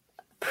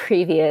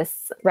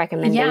previous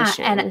recommendations.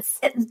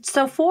 Yeah, and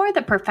so for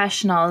the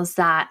professionals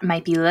that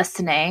might be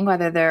listening,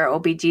 whether they're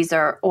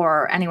OBGs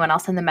or anyone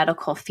else in the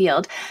medical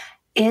field,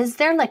 is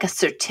there like a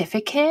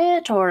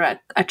certificate or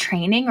a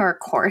training or a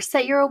course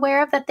that you're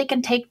aware of that they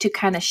can take to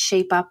kind of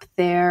shape up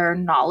their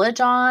knowledge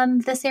on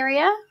this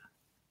area?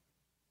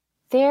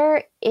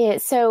 There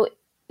is.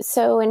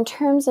 So in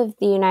terms of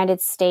the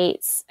United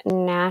States,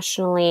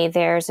 nationally,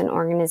 there's an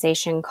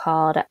organization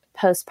called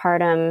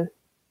Postpartum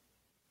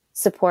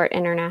Support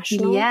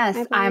International.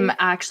 Yes, I'm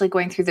actually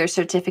going through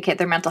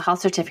their mental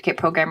health certificate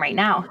program right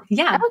now.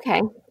 Yeah.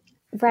 Okay.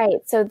 Right.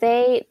 So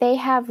they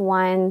have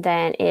one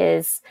that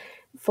is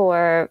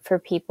for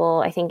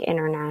people, I think,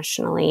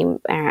 internationally,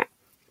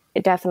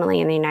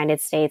 definitely in the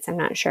United States. I'm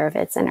not sure if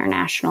it's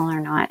international or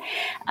not.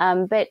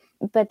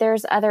 But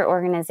there's other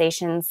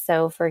organizations.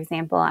 So for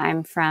example,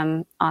 I'm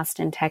from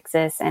Austin,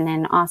 Texas, and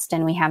in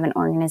Austin, we have an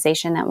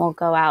organization that will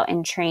go out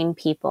and train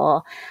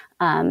people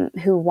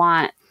who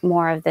want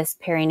more of this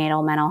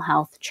perinatal mental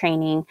health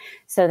training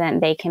so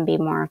that they can be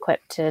more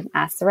equipped to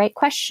ask the right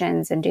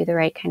questions and do the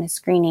right kind of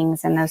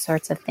screenings and those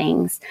sorts of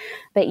things.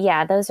 But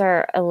yeah, those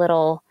are a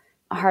little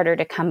harder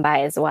to come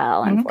by as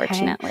well,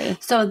 unfortunately. Okay.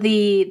 So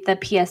the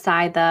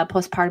PSI, the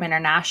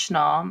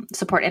Postpartum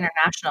Support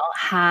International,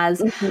 has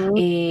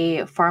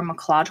a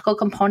pharmacological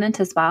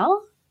component as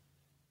well?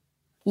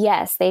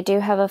 Yes, they do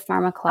have a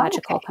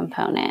pharmacological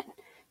component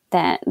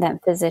that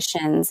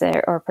physicians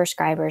or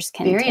prescribers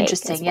can take. Very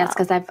interesting. Yes,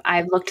 because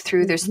I've looked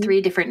through, there's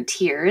 3 different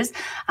tiers.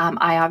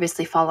 I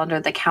obviously fall under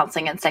the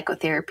counseling and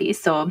psychotherapy,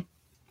 so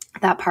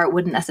that part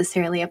wouldn't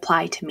necessarily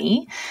apply to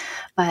me,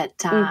 but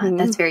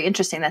that's very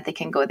interesting that they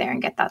can go there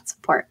and get that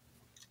support.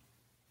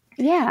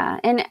 Yeah.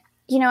 And,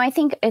 I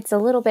think it's a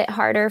little bit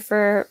harder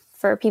for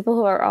people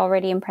who are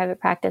already in private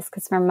practice,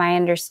 because from my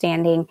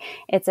understanding,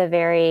 it's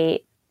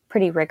a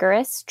pretty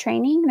rigorous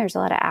training. There's a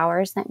lot of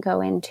hours that go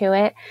into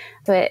it.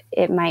 So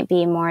it might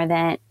be more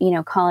than,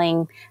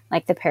 calling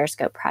like the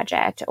Periscope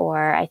Project,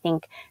 or I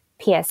think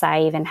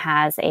PSI even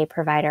has a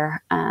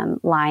provider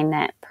line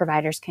that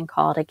providers can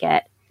call to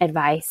get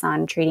advice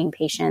on treating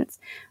patients.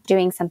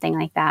 Doing something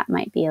like that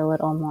might be a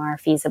little more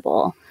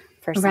feasible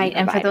for some providers.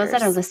 And for those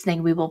that are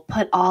listening, we will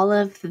put all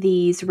of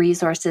these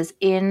resources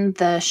in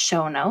the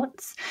show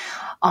notes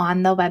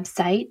on the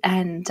website,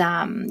 and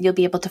you'll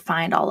be able to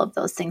find all of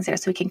those things there,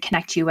 so we can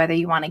connect you whether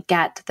you want to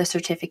get the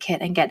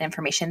certificate and get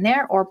information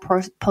there, or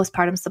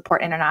Postpartum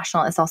Support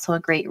International is also a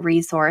great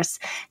resource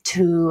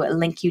to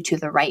link you to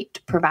the right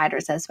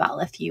providers as well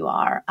if you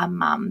are a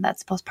mom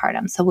that's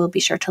postpartum. So we'll be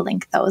sure to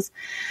link those.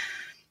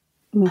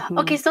 Mm-hmm.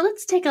 Okay, so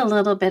let's take a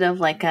little bit of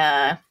like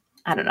a,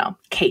 I don't know,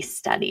 case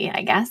study,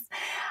 I guess.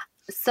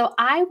 So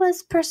I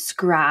was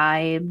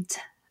prescribed,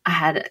 I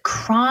had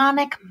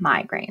chronic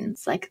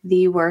migraines, like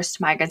the worst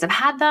migraines. I've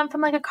had them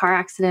from like a car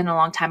accident a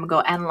long time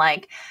ago. And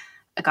like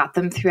I got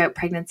them throughout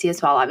pregnancy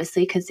as well,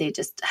 obviously, because they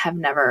just have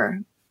never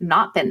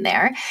not been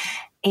there.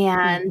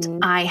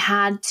 And I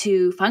had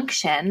to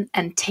function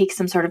and take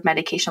some sort of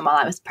medication while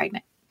I was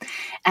pregnant.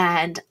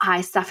 And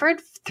I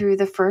suffered through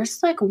the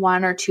first like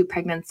 1 or 2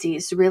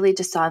 pregnancies, really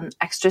just on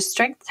extra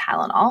strength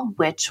Tylenol,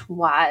 which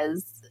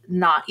was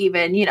not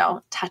even,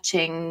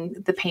 touching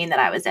the pain that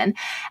I was in.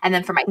 And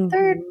then for my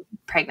third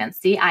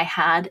pregnancy, I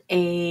had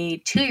a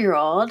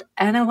 2-year-old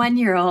and a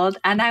 1-year-old,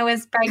 and I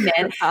was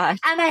pregnant and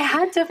I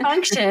had to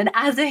function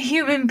as a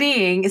human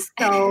being.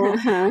 So,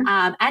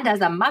 and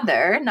as a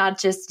mother, not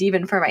just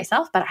even for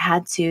myself, but I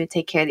had to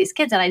take care of these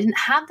kids. And I didn't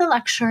have the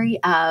luxury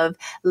of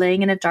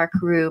laying in a dark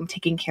room,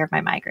 taking care of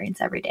my migraines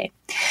every day.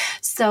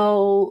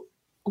 So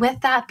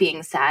with that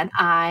being said,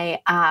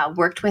 I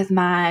worked with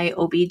my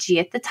OBG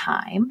at the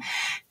time,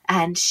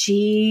 and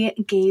she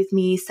gave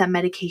me some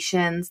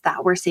medications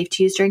that were safe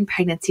to use during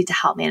pregnancy to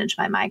help manage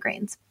my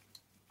migraines.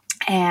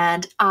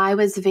 And I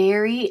was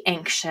very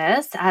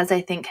anxious, as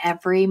I think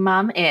every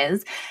mom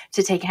is,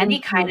 to take any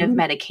kind of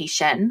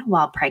medication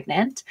while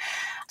pregnant.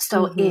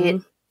 So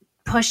it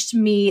pushed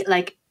me,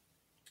 like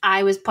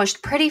I was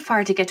pushed pretty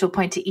far to get to a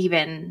point to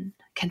even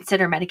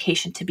consider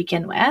medication to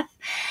begin with.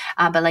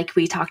 But like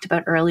we talked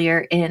about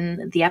earlier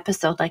in the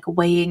episode, like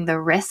weighing the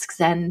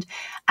risks and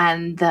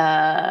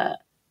the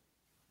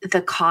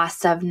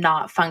cost of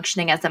not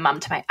functioning as a mom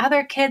to my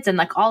other kids, and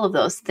like all of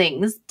those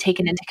things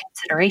taken into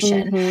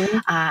consideration,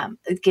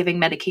 giving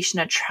medication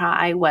a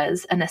try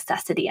was a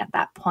necessity at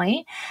that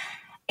point.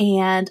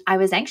 And I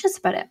was anxious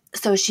about it.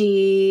 So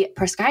she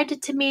prescribed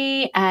it to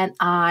me, and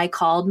I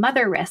called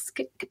Mother Risk,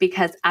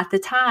 because at the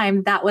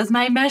time that was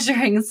my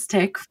measuring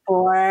stick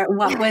for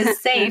what was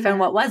safe and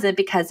what wasn't,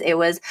 because it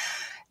was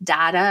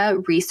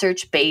data,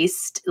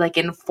 research-based, like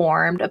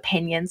informed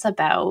opinions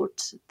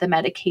about the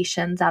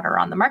medications that are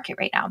on the market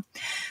right now.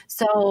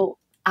 So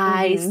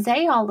I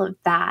say all of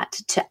that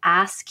to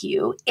ask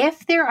you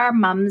if there are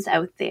moms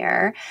out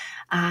there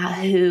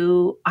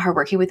who are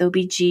working with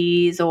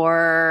OBGs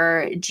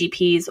or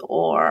GPs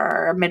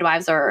or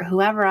midwives or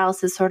whoever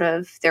else is sort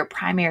of their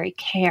primary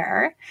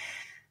care,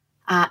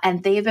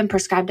 and they've been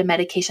prescribed a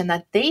medication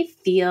that they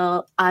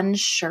feel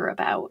unsure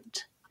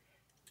about.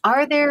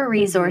 Are there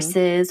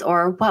resources,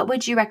 or what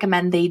would you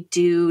recommend they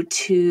do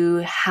to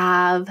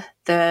have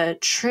the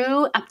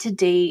true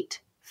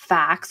up-to-date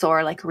facts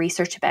or like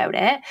research about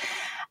it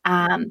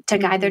to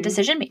guide their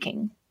decision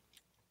making?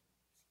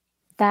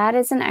 That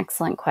is an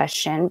excellent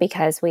question,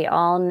 because we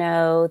all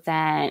know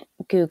that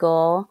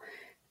Google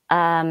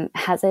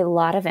has a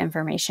lot of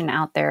information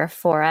out there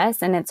for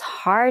us, and it's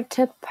hard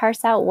to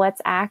parse out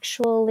what's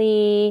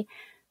actually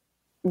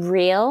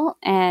real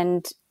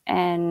and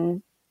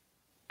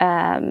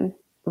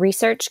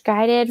research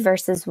guided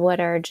versus what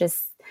are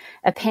just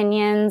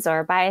opinions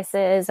or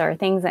biases or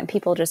things that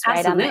people just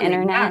write on the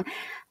internet.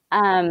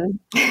 Yeah.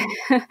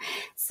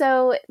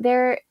 So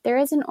there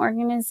is an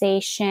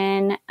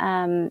organization,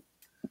 the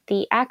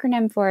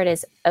acronym for it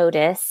is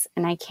OTIS,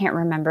 and I can't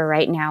remember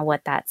right now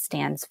what that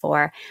stands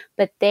for,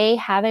 but they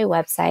have a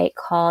website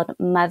called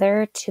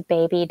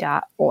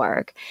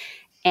mothertobaby.org.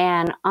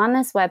 And on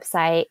this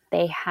website,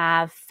 they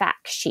have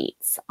fact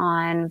sheets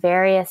on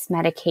various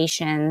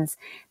medications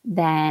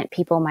that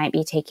people might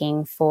be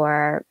taking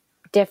for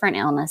different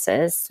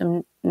illnesses.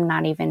 So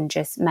not even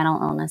just mental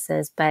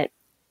illnesses, but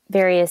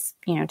various,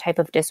 type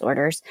of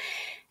disorders.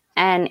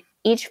 And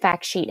each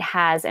fact sheet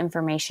has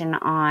information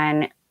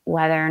on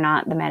whether or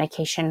not the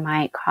medication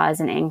might cause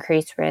an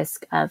increased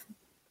risk of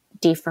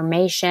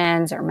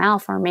deformations or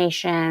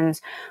malformations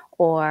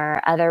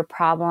or other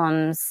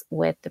problems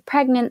with the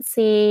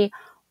pregnancy,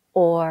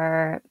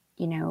 or,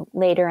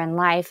 later in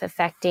life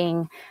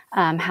affecting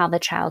how the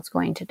child's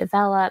going to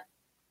develop.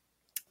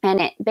 And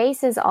it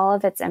bases all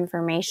of its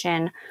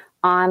information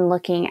on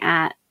looking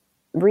at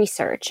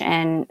research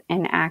and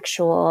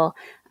actual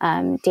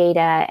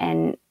data,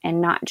 and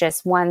not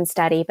just one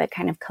study, but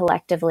kind of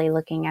collectively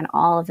looking at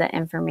all of the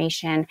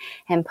information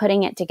and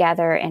putting it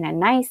together in a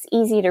nice,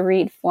 easy to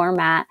read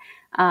format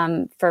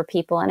for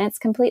people. And it's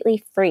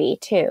completely free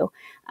too.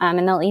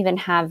 And they'll even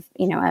have,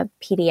 a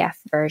PDF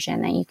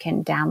version that you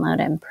can download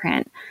and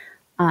print.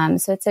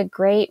 So it's a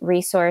great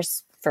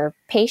resource for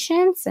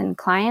patients and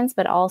clients,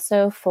 but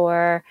also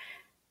for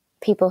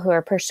people who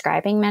are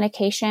prescribing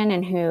medication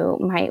and who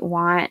might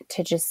want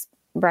to just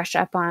brush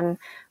up on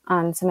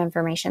some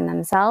information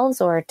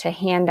themselves, or to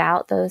hand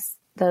out those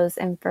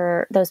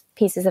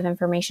pieces of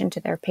information to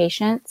their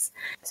patients.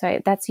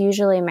 So that's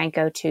usually my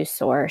go-to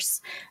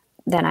source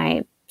that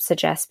I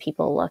suggest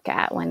people look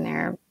at when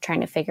they're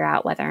trying to figure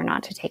out whether or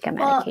not to take a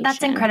medication. Well,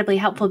 that's incredibly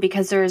helpful,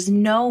 because there is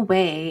no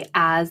way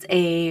as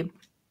a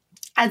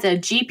as a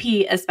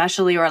GP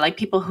especially, or like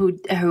people who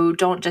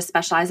don't just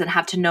specialize and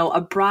have to know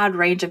a broad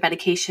range of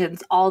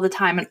medications all the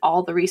time and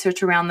all the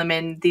research around them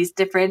in these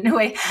different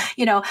ways,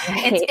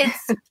 Right.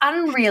 it's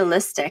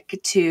unrealistic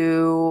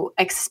to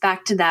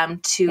expect them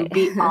to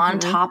be on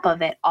top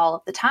of it all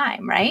of the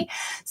time, right?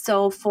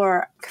 So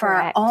for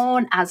our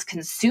own, as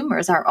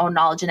consumers, our own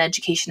knowledge and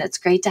education, it's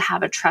great to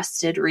have a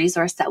trusted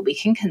resource that we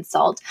can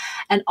consult.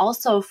 And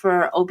also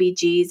for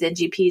OBGs and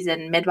GPs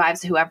and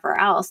midwives, whoever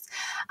else,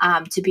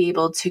 to be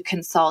able to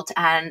consult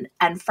and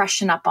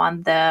freshen up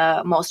on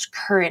the most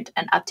current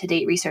and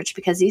up-to-date research,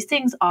 because these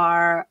things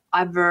are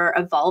ever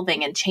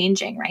evolving and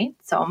changing, right?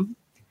 So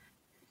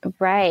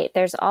Right.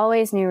 There's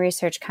always new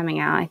research coming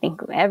out. I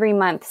think every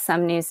month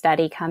some new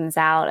study comes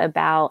out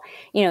about,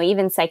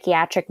 even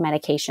psychiatric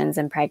medications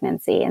in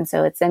pregnancy. And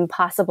so it's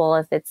impossible,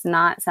 if it's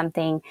not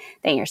something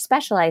that you're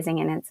specializing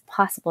in, it's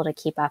possible to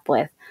keep up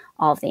with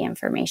all of the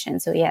information.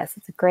 So yes,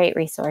 it's a great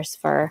resource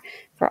for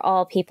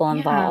all people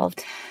involved.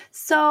 Yeah.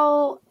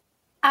 So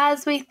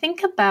as we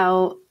think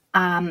about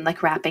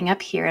like wrapping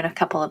up here in a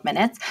couple of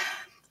minutes,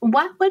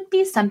 what would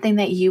be something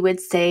that you would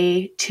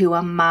say to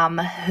a mom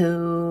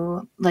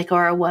who,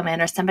 or a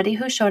woman or somebody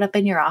who showed up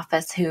in your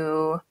office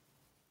who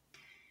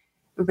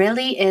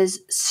really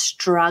is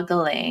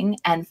struggling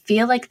and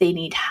feel like they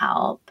need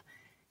help,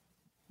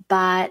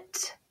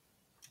 but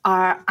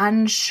are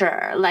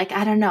unsure?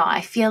 I don't know. I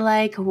feel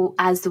like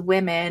as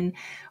women,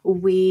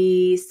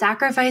 we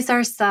sacrifice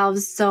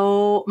ourselves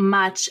so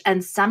much,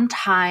 and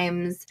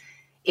sometimes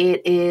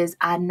it is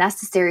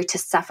unnecessary to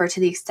suffer to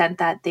the extent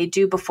that they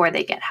do before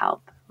they get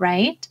help.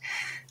 Right?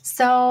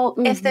 So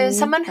if there's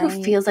someone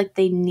who feels like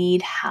they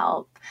need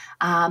help,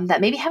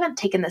 that maybe haven't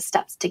taken the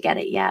steps to get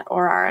it yet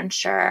or are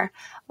unsure,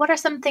 what are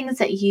some things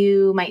that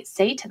you might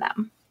say to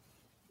them?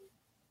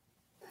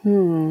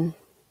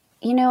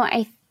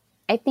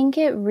 I think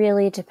it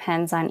really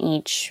depends on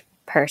each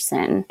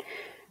person,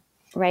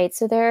 right?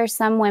 So there are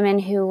some women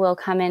who will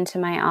come into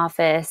my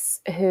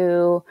office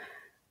who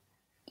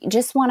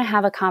just want to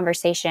have a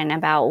conversation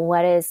about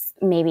what are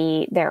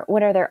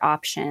their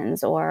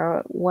options,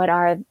 or what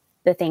are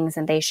the things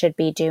that they should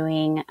be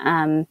doing.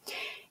 And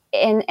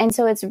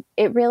so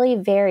it really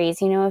varies.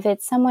 If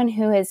it's someone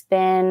who has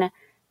been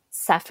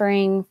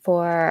suffering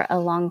for a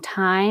long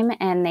time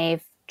and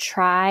they've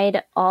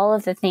tried all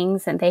of the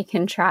things that they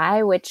can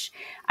try, which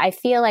I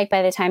feel like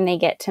by the time they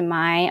get to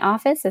my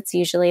office, it's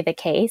usually the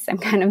case. I'm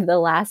kind of the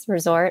last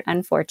resort,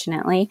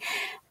 unfortunately.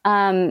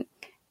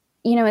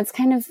 It's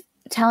kind of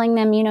telling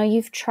them,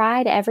 you've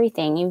tried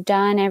everything, you've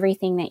done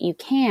everything that you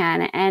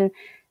can. And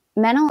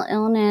mental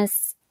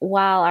illness,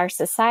 while our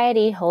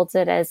society holds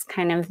it as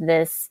kind of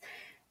this,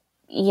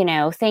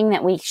 thing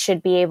that we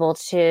should be able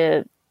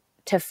to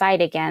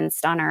fight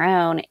against on our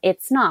own,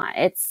 it's not.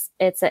 It's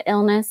an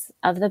illness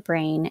of the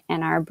brain,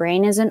 and our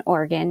brain is an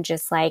organ,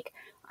 just like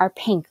our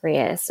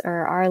pancreas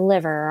or our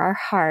liver, or our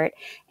heart.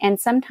 And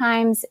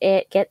sometimes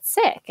it gets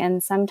sick,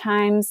 and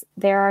sometimes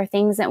there are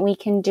things that we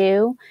can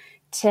do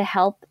to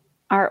help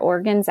our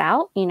organs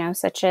out,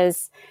 such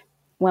as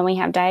when we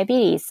have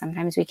diabetes,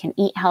 sometimes we can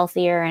eat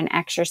healthier and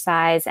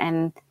exercise,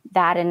 and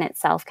that in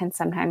itself can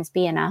sometimes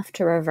be enough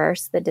to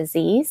reverse the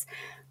disease.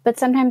 But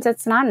sometimes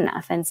it's not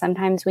enough, and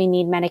sometimes we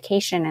need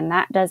medication, and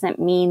that doesn't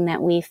mean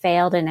that we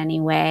failed in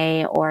any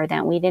way or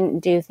that we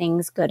didn't do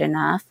things good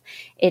enough.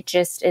 It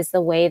just is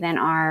the way that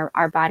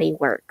our body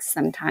works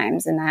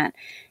sometimes, and that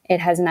it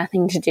has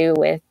nothing to do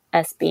with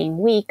us being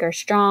weak or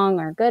strong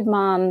or good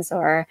moms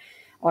or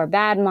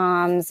bad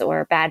moms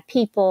or bad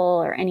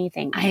people or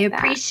anything like that. I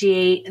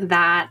appreciate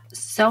that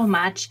so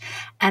much.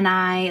 And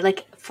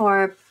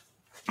for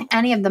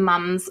any of the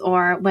moms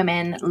or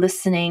women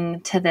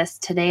listening to this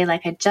today,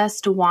 I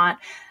just want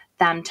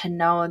them to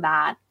know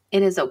that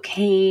it is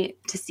okay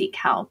to seek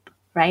help,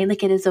 right?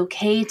 It is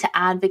okay to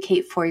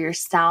advocate for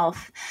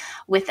yourself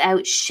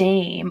without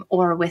shame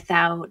or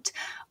without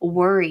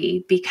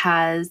worry,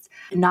 because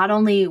not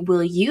only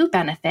will you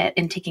benefit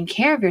in taking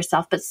care of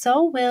yourself, but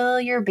so will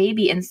your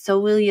baby, and so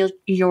will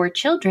your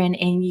children,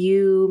 in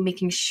you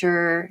making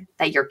sure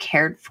that you're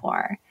cared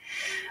for,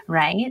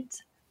 right?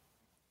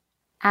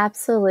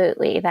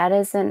 Absolutely. That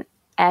is an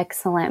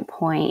excellent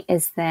point,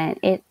 is that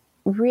it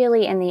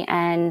really, in the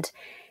end,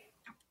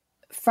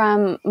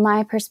 from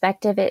my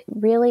perspective, it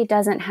really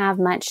doesn't have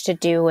much to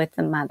do with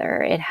the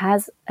mother. It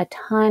has a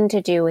ton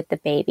to do with the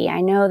baby. I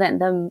know that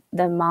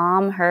the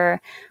mom, her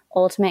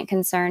ultimate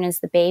concern is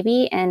the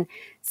baby. And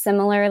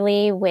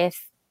similarly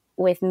with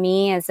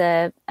me as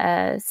a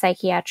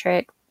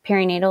psychiatric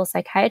perinatal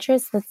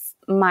psychiatrist, that's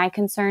my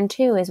concern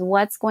too, is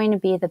what's going to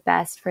be the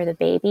best for the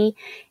baby.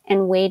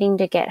 And waiting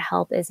to get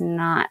help is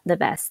not the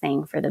best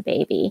thing for the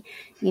baby.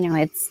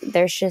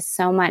 There's just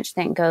so much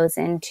that goes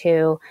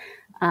into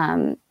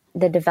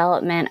the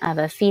development of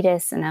a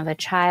fetus and of a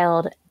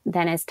child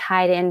that is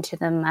tied into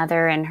the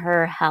mother and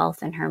her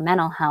health and her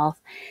mental health.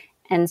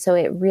 And so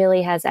it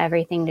really has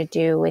everything to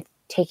do with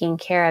taking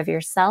care of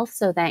yourself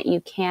so that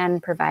you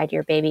can provide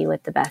your baby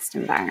with the best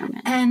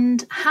environment.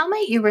 And how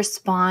might you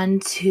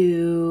respond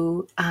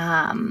to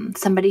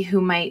somebody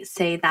who might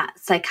say that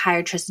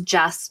psychiatrists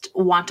just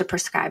want to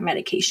prescribe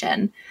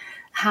medication?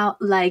 How,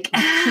 like,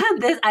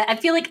 this, I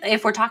feel like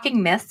if we're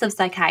talking myths of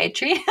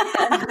psychiatry,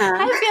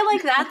 I feel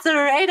like that's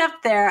right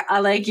up there,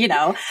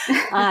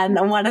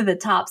 on one of the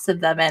tops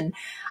of them.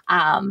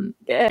 And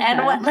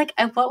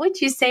what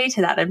would you say to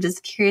that? I'm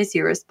just curious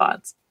your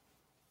response.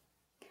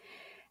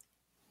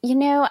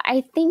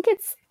 I think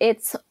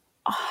it's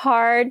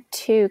hard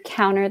to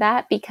counter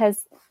that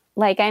because,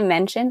 like I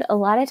mentioned, a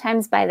lot of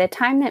times by the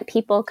time that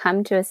people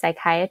come to a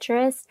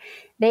psychiatrist,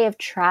 they have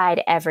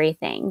tried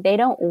everything. They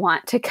don't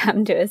want to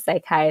come to a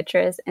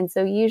psychiatrist. And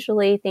so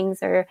usually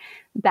things are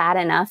bad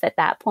enough at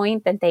that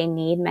point that they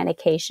need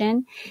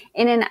medication.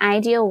 In an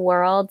ideal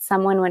world,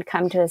 someone would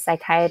come to a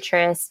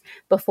psychiatrist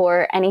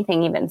before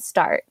anything even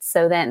starts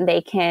so that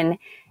they can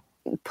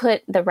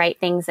put the right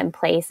things in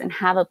place and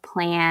have a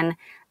plan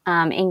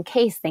in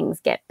case things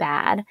get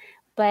bad.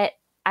 But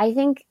I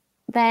think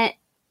that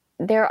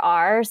there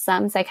are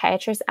some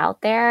psychiatrists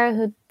out there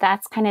who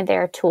that's kind of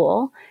their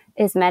tool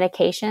is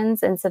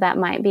medications. And so that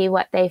might be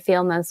what they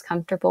feel most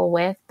comfortable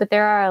with. But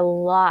there are a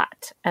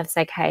lot of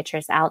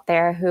psychiatrists out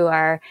there who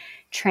are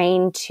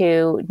trained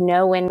to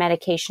know when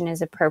medication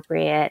is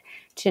appropriate,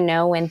 to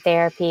know when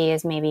therapy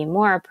is maybe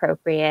more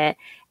appropriate.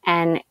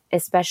 And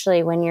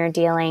especially when you're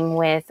dealing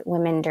with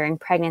women during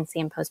pregnancy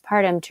and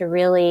postpartum, to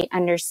really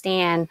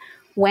understand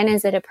when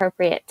is it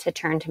appropriate to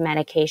turn to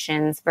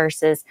medications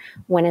versus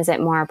when is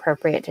it more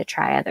appropriate to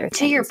try other things.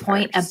 To your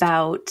point first.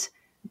 About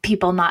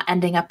people not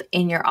ending up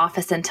in your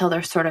office until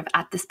they're sort of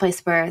at this place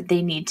where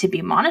they need to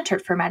be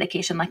monitored for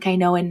medication. Like I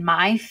know in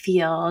my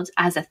field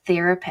as a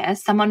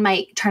therapist, someone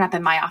might turn up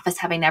in my office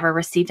having never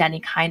received any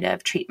kind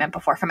of treatment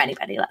before from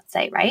anybody, let's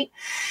say, right?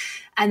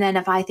 And then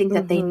if I think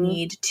that they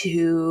need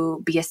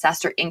to be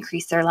assessed or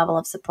increase their level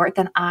of support,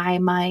 then I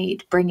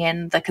might bring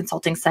in the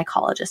consulting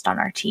psychologist on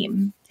our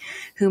team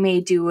who may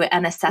do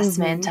an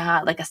assessment,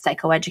 like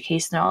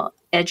a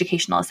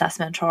educational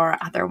assessment or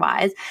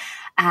otherwise.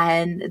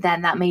 And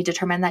then that may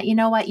determine that, you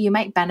know what, you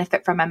might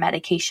benefit from a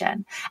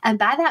medication. And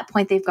by that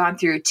point, they've gone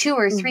through 2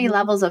 or 3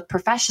 levels of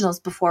professionals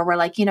before we're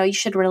like, you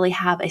should really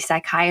have a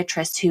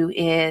psychiatrist who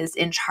is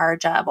in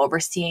charge of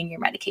overseeing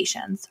your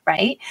medications,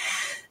 right?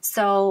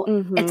 So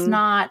it's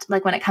not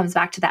like when it comes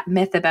back to that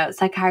myth about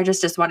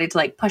psychiatrists just wanting to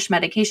like push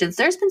medications,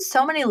 there's been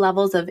so many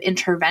levels of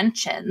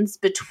interventions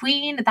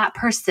between that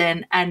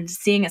person and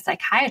seeing a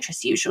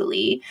psychiatrist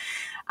usually.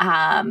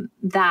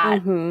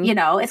 That,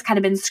 it's kind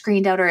of been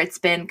screened out or it's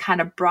been kind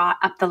of brought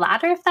up the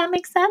ladder, if that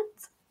makes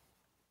sense.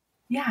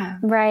 Yeah.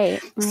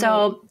 Right.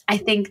 So I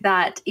think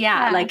that,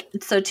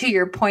 so to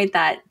your point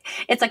that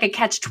it's like a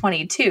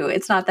catch-22.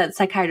 It's not that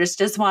psychiatrists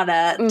just want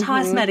to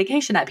toss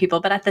medication at people,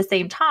 but at the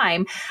same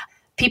time,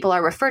 people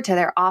are referred to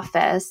their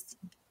office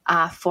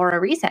for a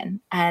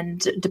reason. And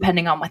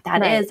depending on what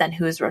that is and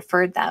who's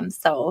referred them.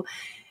 So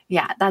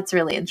yeah, that's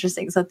really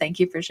interesting. So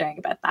thank you for sharing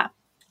about that.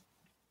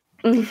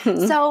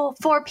 So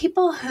for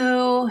people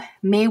who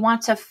may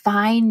want to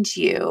find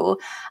you,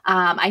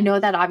 I know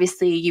that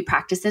obviously you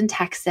practice in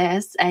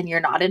Texas and you're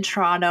not in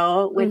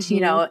Toronto, which,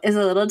 is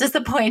a little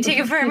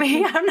disappointing for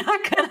me. I'm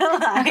not going to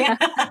lie.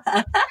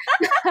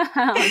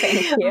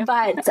 Thank you.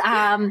 But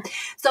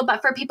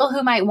for people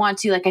who might want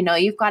to, like, I know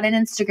you've got an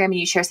Instagram and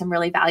you share some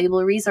really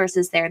valuable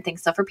resources there and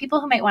things. So for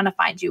people who might want to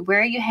find you,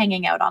 where are you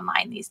hanging out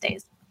online these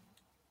days?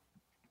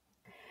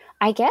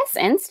 I guess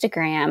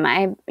Instagram.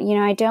 I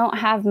don't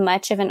have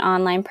much of an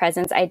online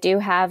presence. I do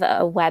have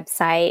a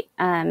website.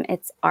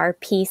 It's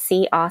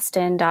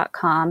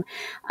rpcaustin.com.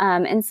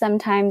 And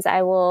sometimes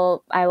I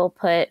will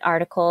put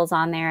articles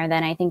on there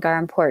that I think are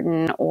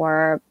important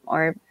or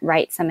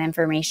write some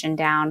information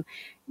down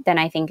that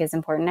I think is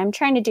important. I'm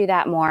trying to do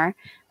that more,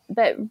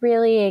 but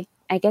really,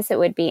 I guess it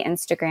would be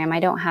Instagram. I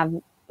don't have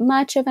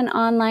much of an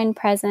online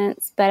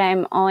presence, but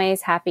I'm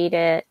always happy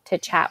to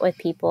chat with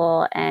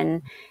people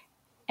and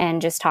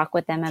just talk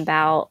with them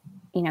about,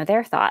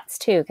 their thoughts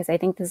too, because I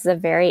think this is a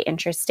very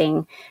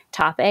interesting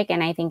topic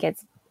and I think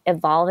it's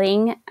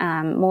evolving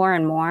more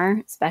and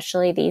more,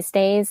 especially these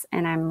days.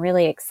 And I'm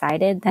really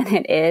excited that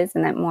it is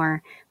and that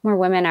more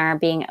women are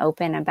being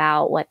open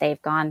about what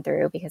they've gone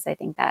through, because I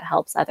think that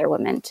helps other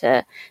women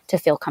to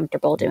feel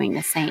comfortable doing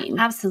the same.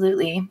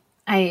 Absolutely.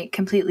 I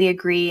completely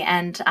agree.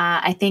 And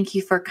I thank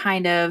you for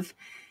kind of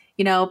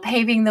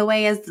paving the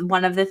way as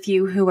one of the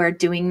few who are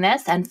doing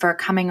this and for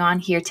coming on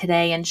here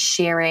today and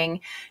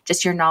sharing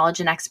just your knowledge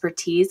and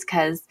expertise.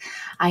 Because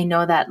I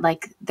know that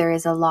there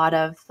is a lot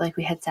of, like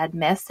we had said,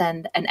 myths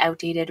and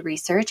outdated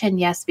research. And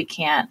yes, we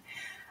can't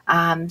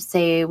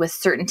say with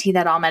certainty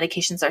that all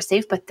medications are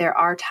safe, but there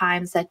are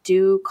times that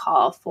do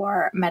call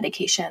for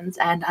medications,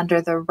 and under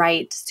the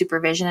right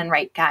supervision and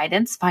right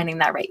guidance, finding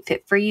that right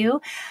fit for you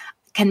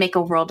can make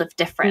a world of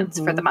difference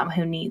for the mom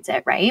who needs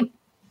it, right?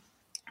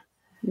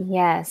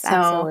 Yes,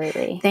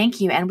 absolutely. Thank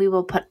you. And we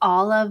will put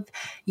all of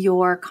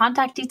your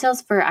contact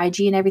details for IG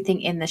and everything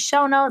in the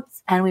show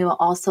notes. And we will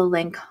also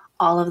link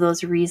all of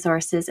those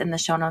resources in the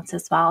show notes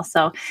as well.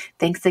 So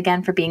thanks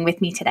again for being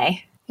with me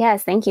today.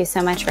 Yes, thank you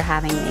so much for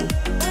having me.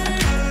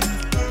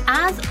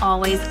 As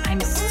always,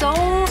 I'm so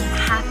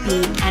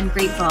happy and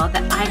grateful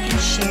that I can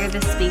share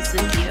this space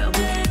with you.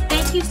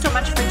 Thank you so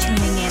much for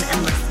tuning in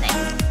and listening.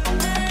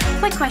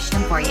 Quick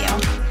question for you.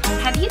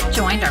 Have you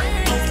joined our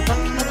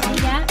Facebook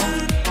community yet?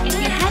 If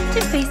you head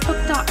to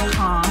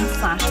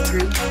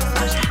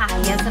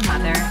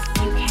facebook.com/group/happyasmother,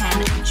 you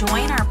can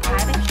join our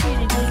private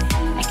community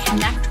and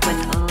connect with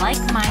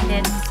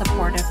like-minded,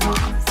 supportive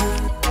moms.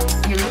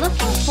 If you're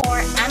looking for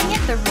any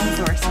of the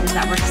resources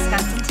that were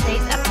discussed in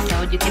today's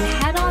episode, you can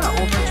head on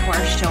over to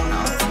our show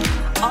notes.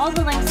 All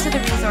the links to the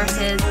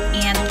resources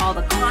and all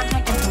the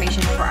contact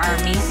information for our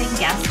amazing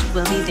guests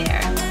will be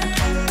there.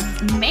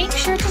 Make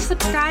sure to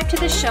subscribe to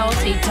the show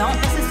so you don't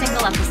miss a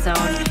single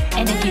episode.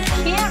 And if you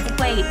can't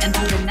wait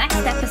until the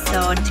next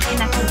episode to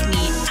connect with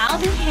me, I'll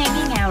be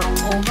hanging out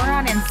over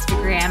on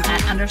Instagram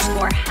at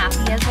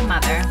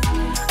 _happyasmother.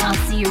 I'll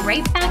see you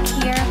right back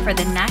here for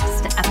the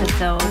next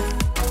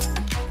episode.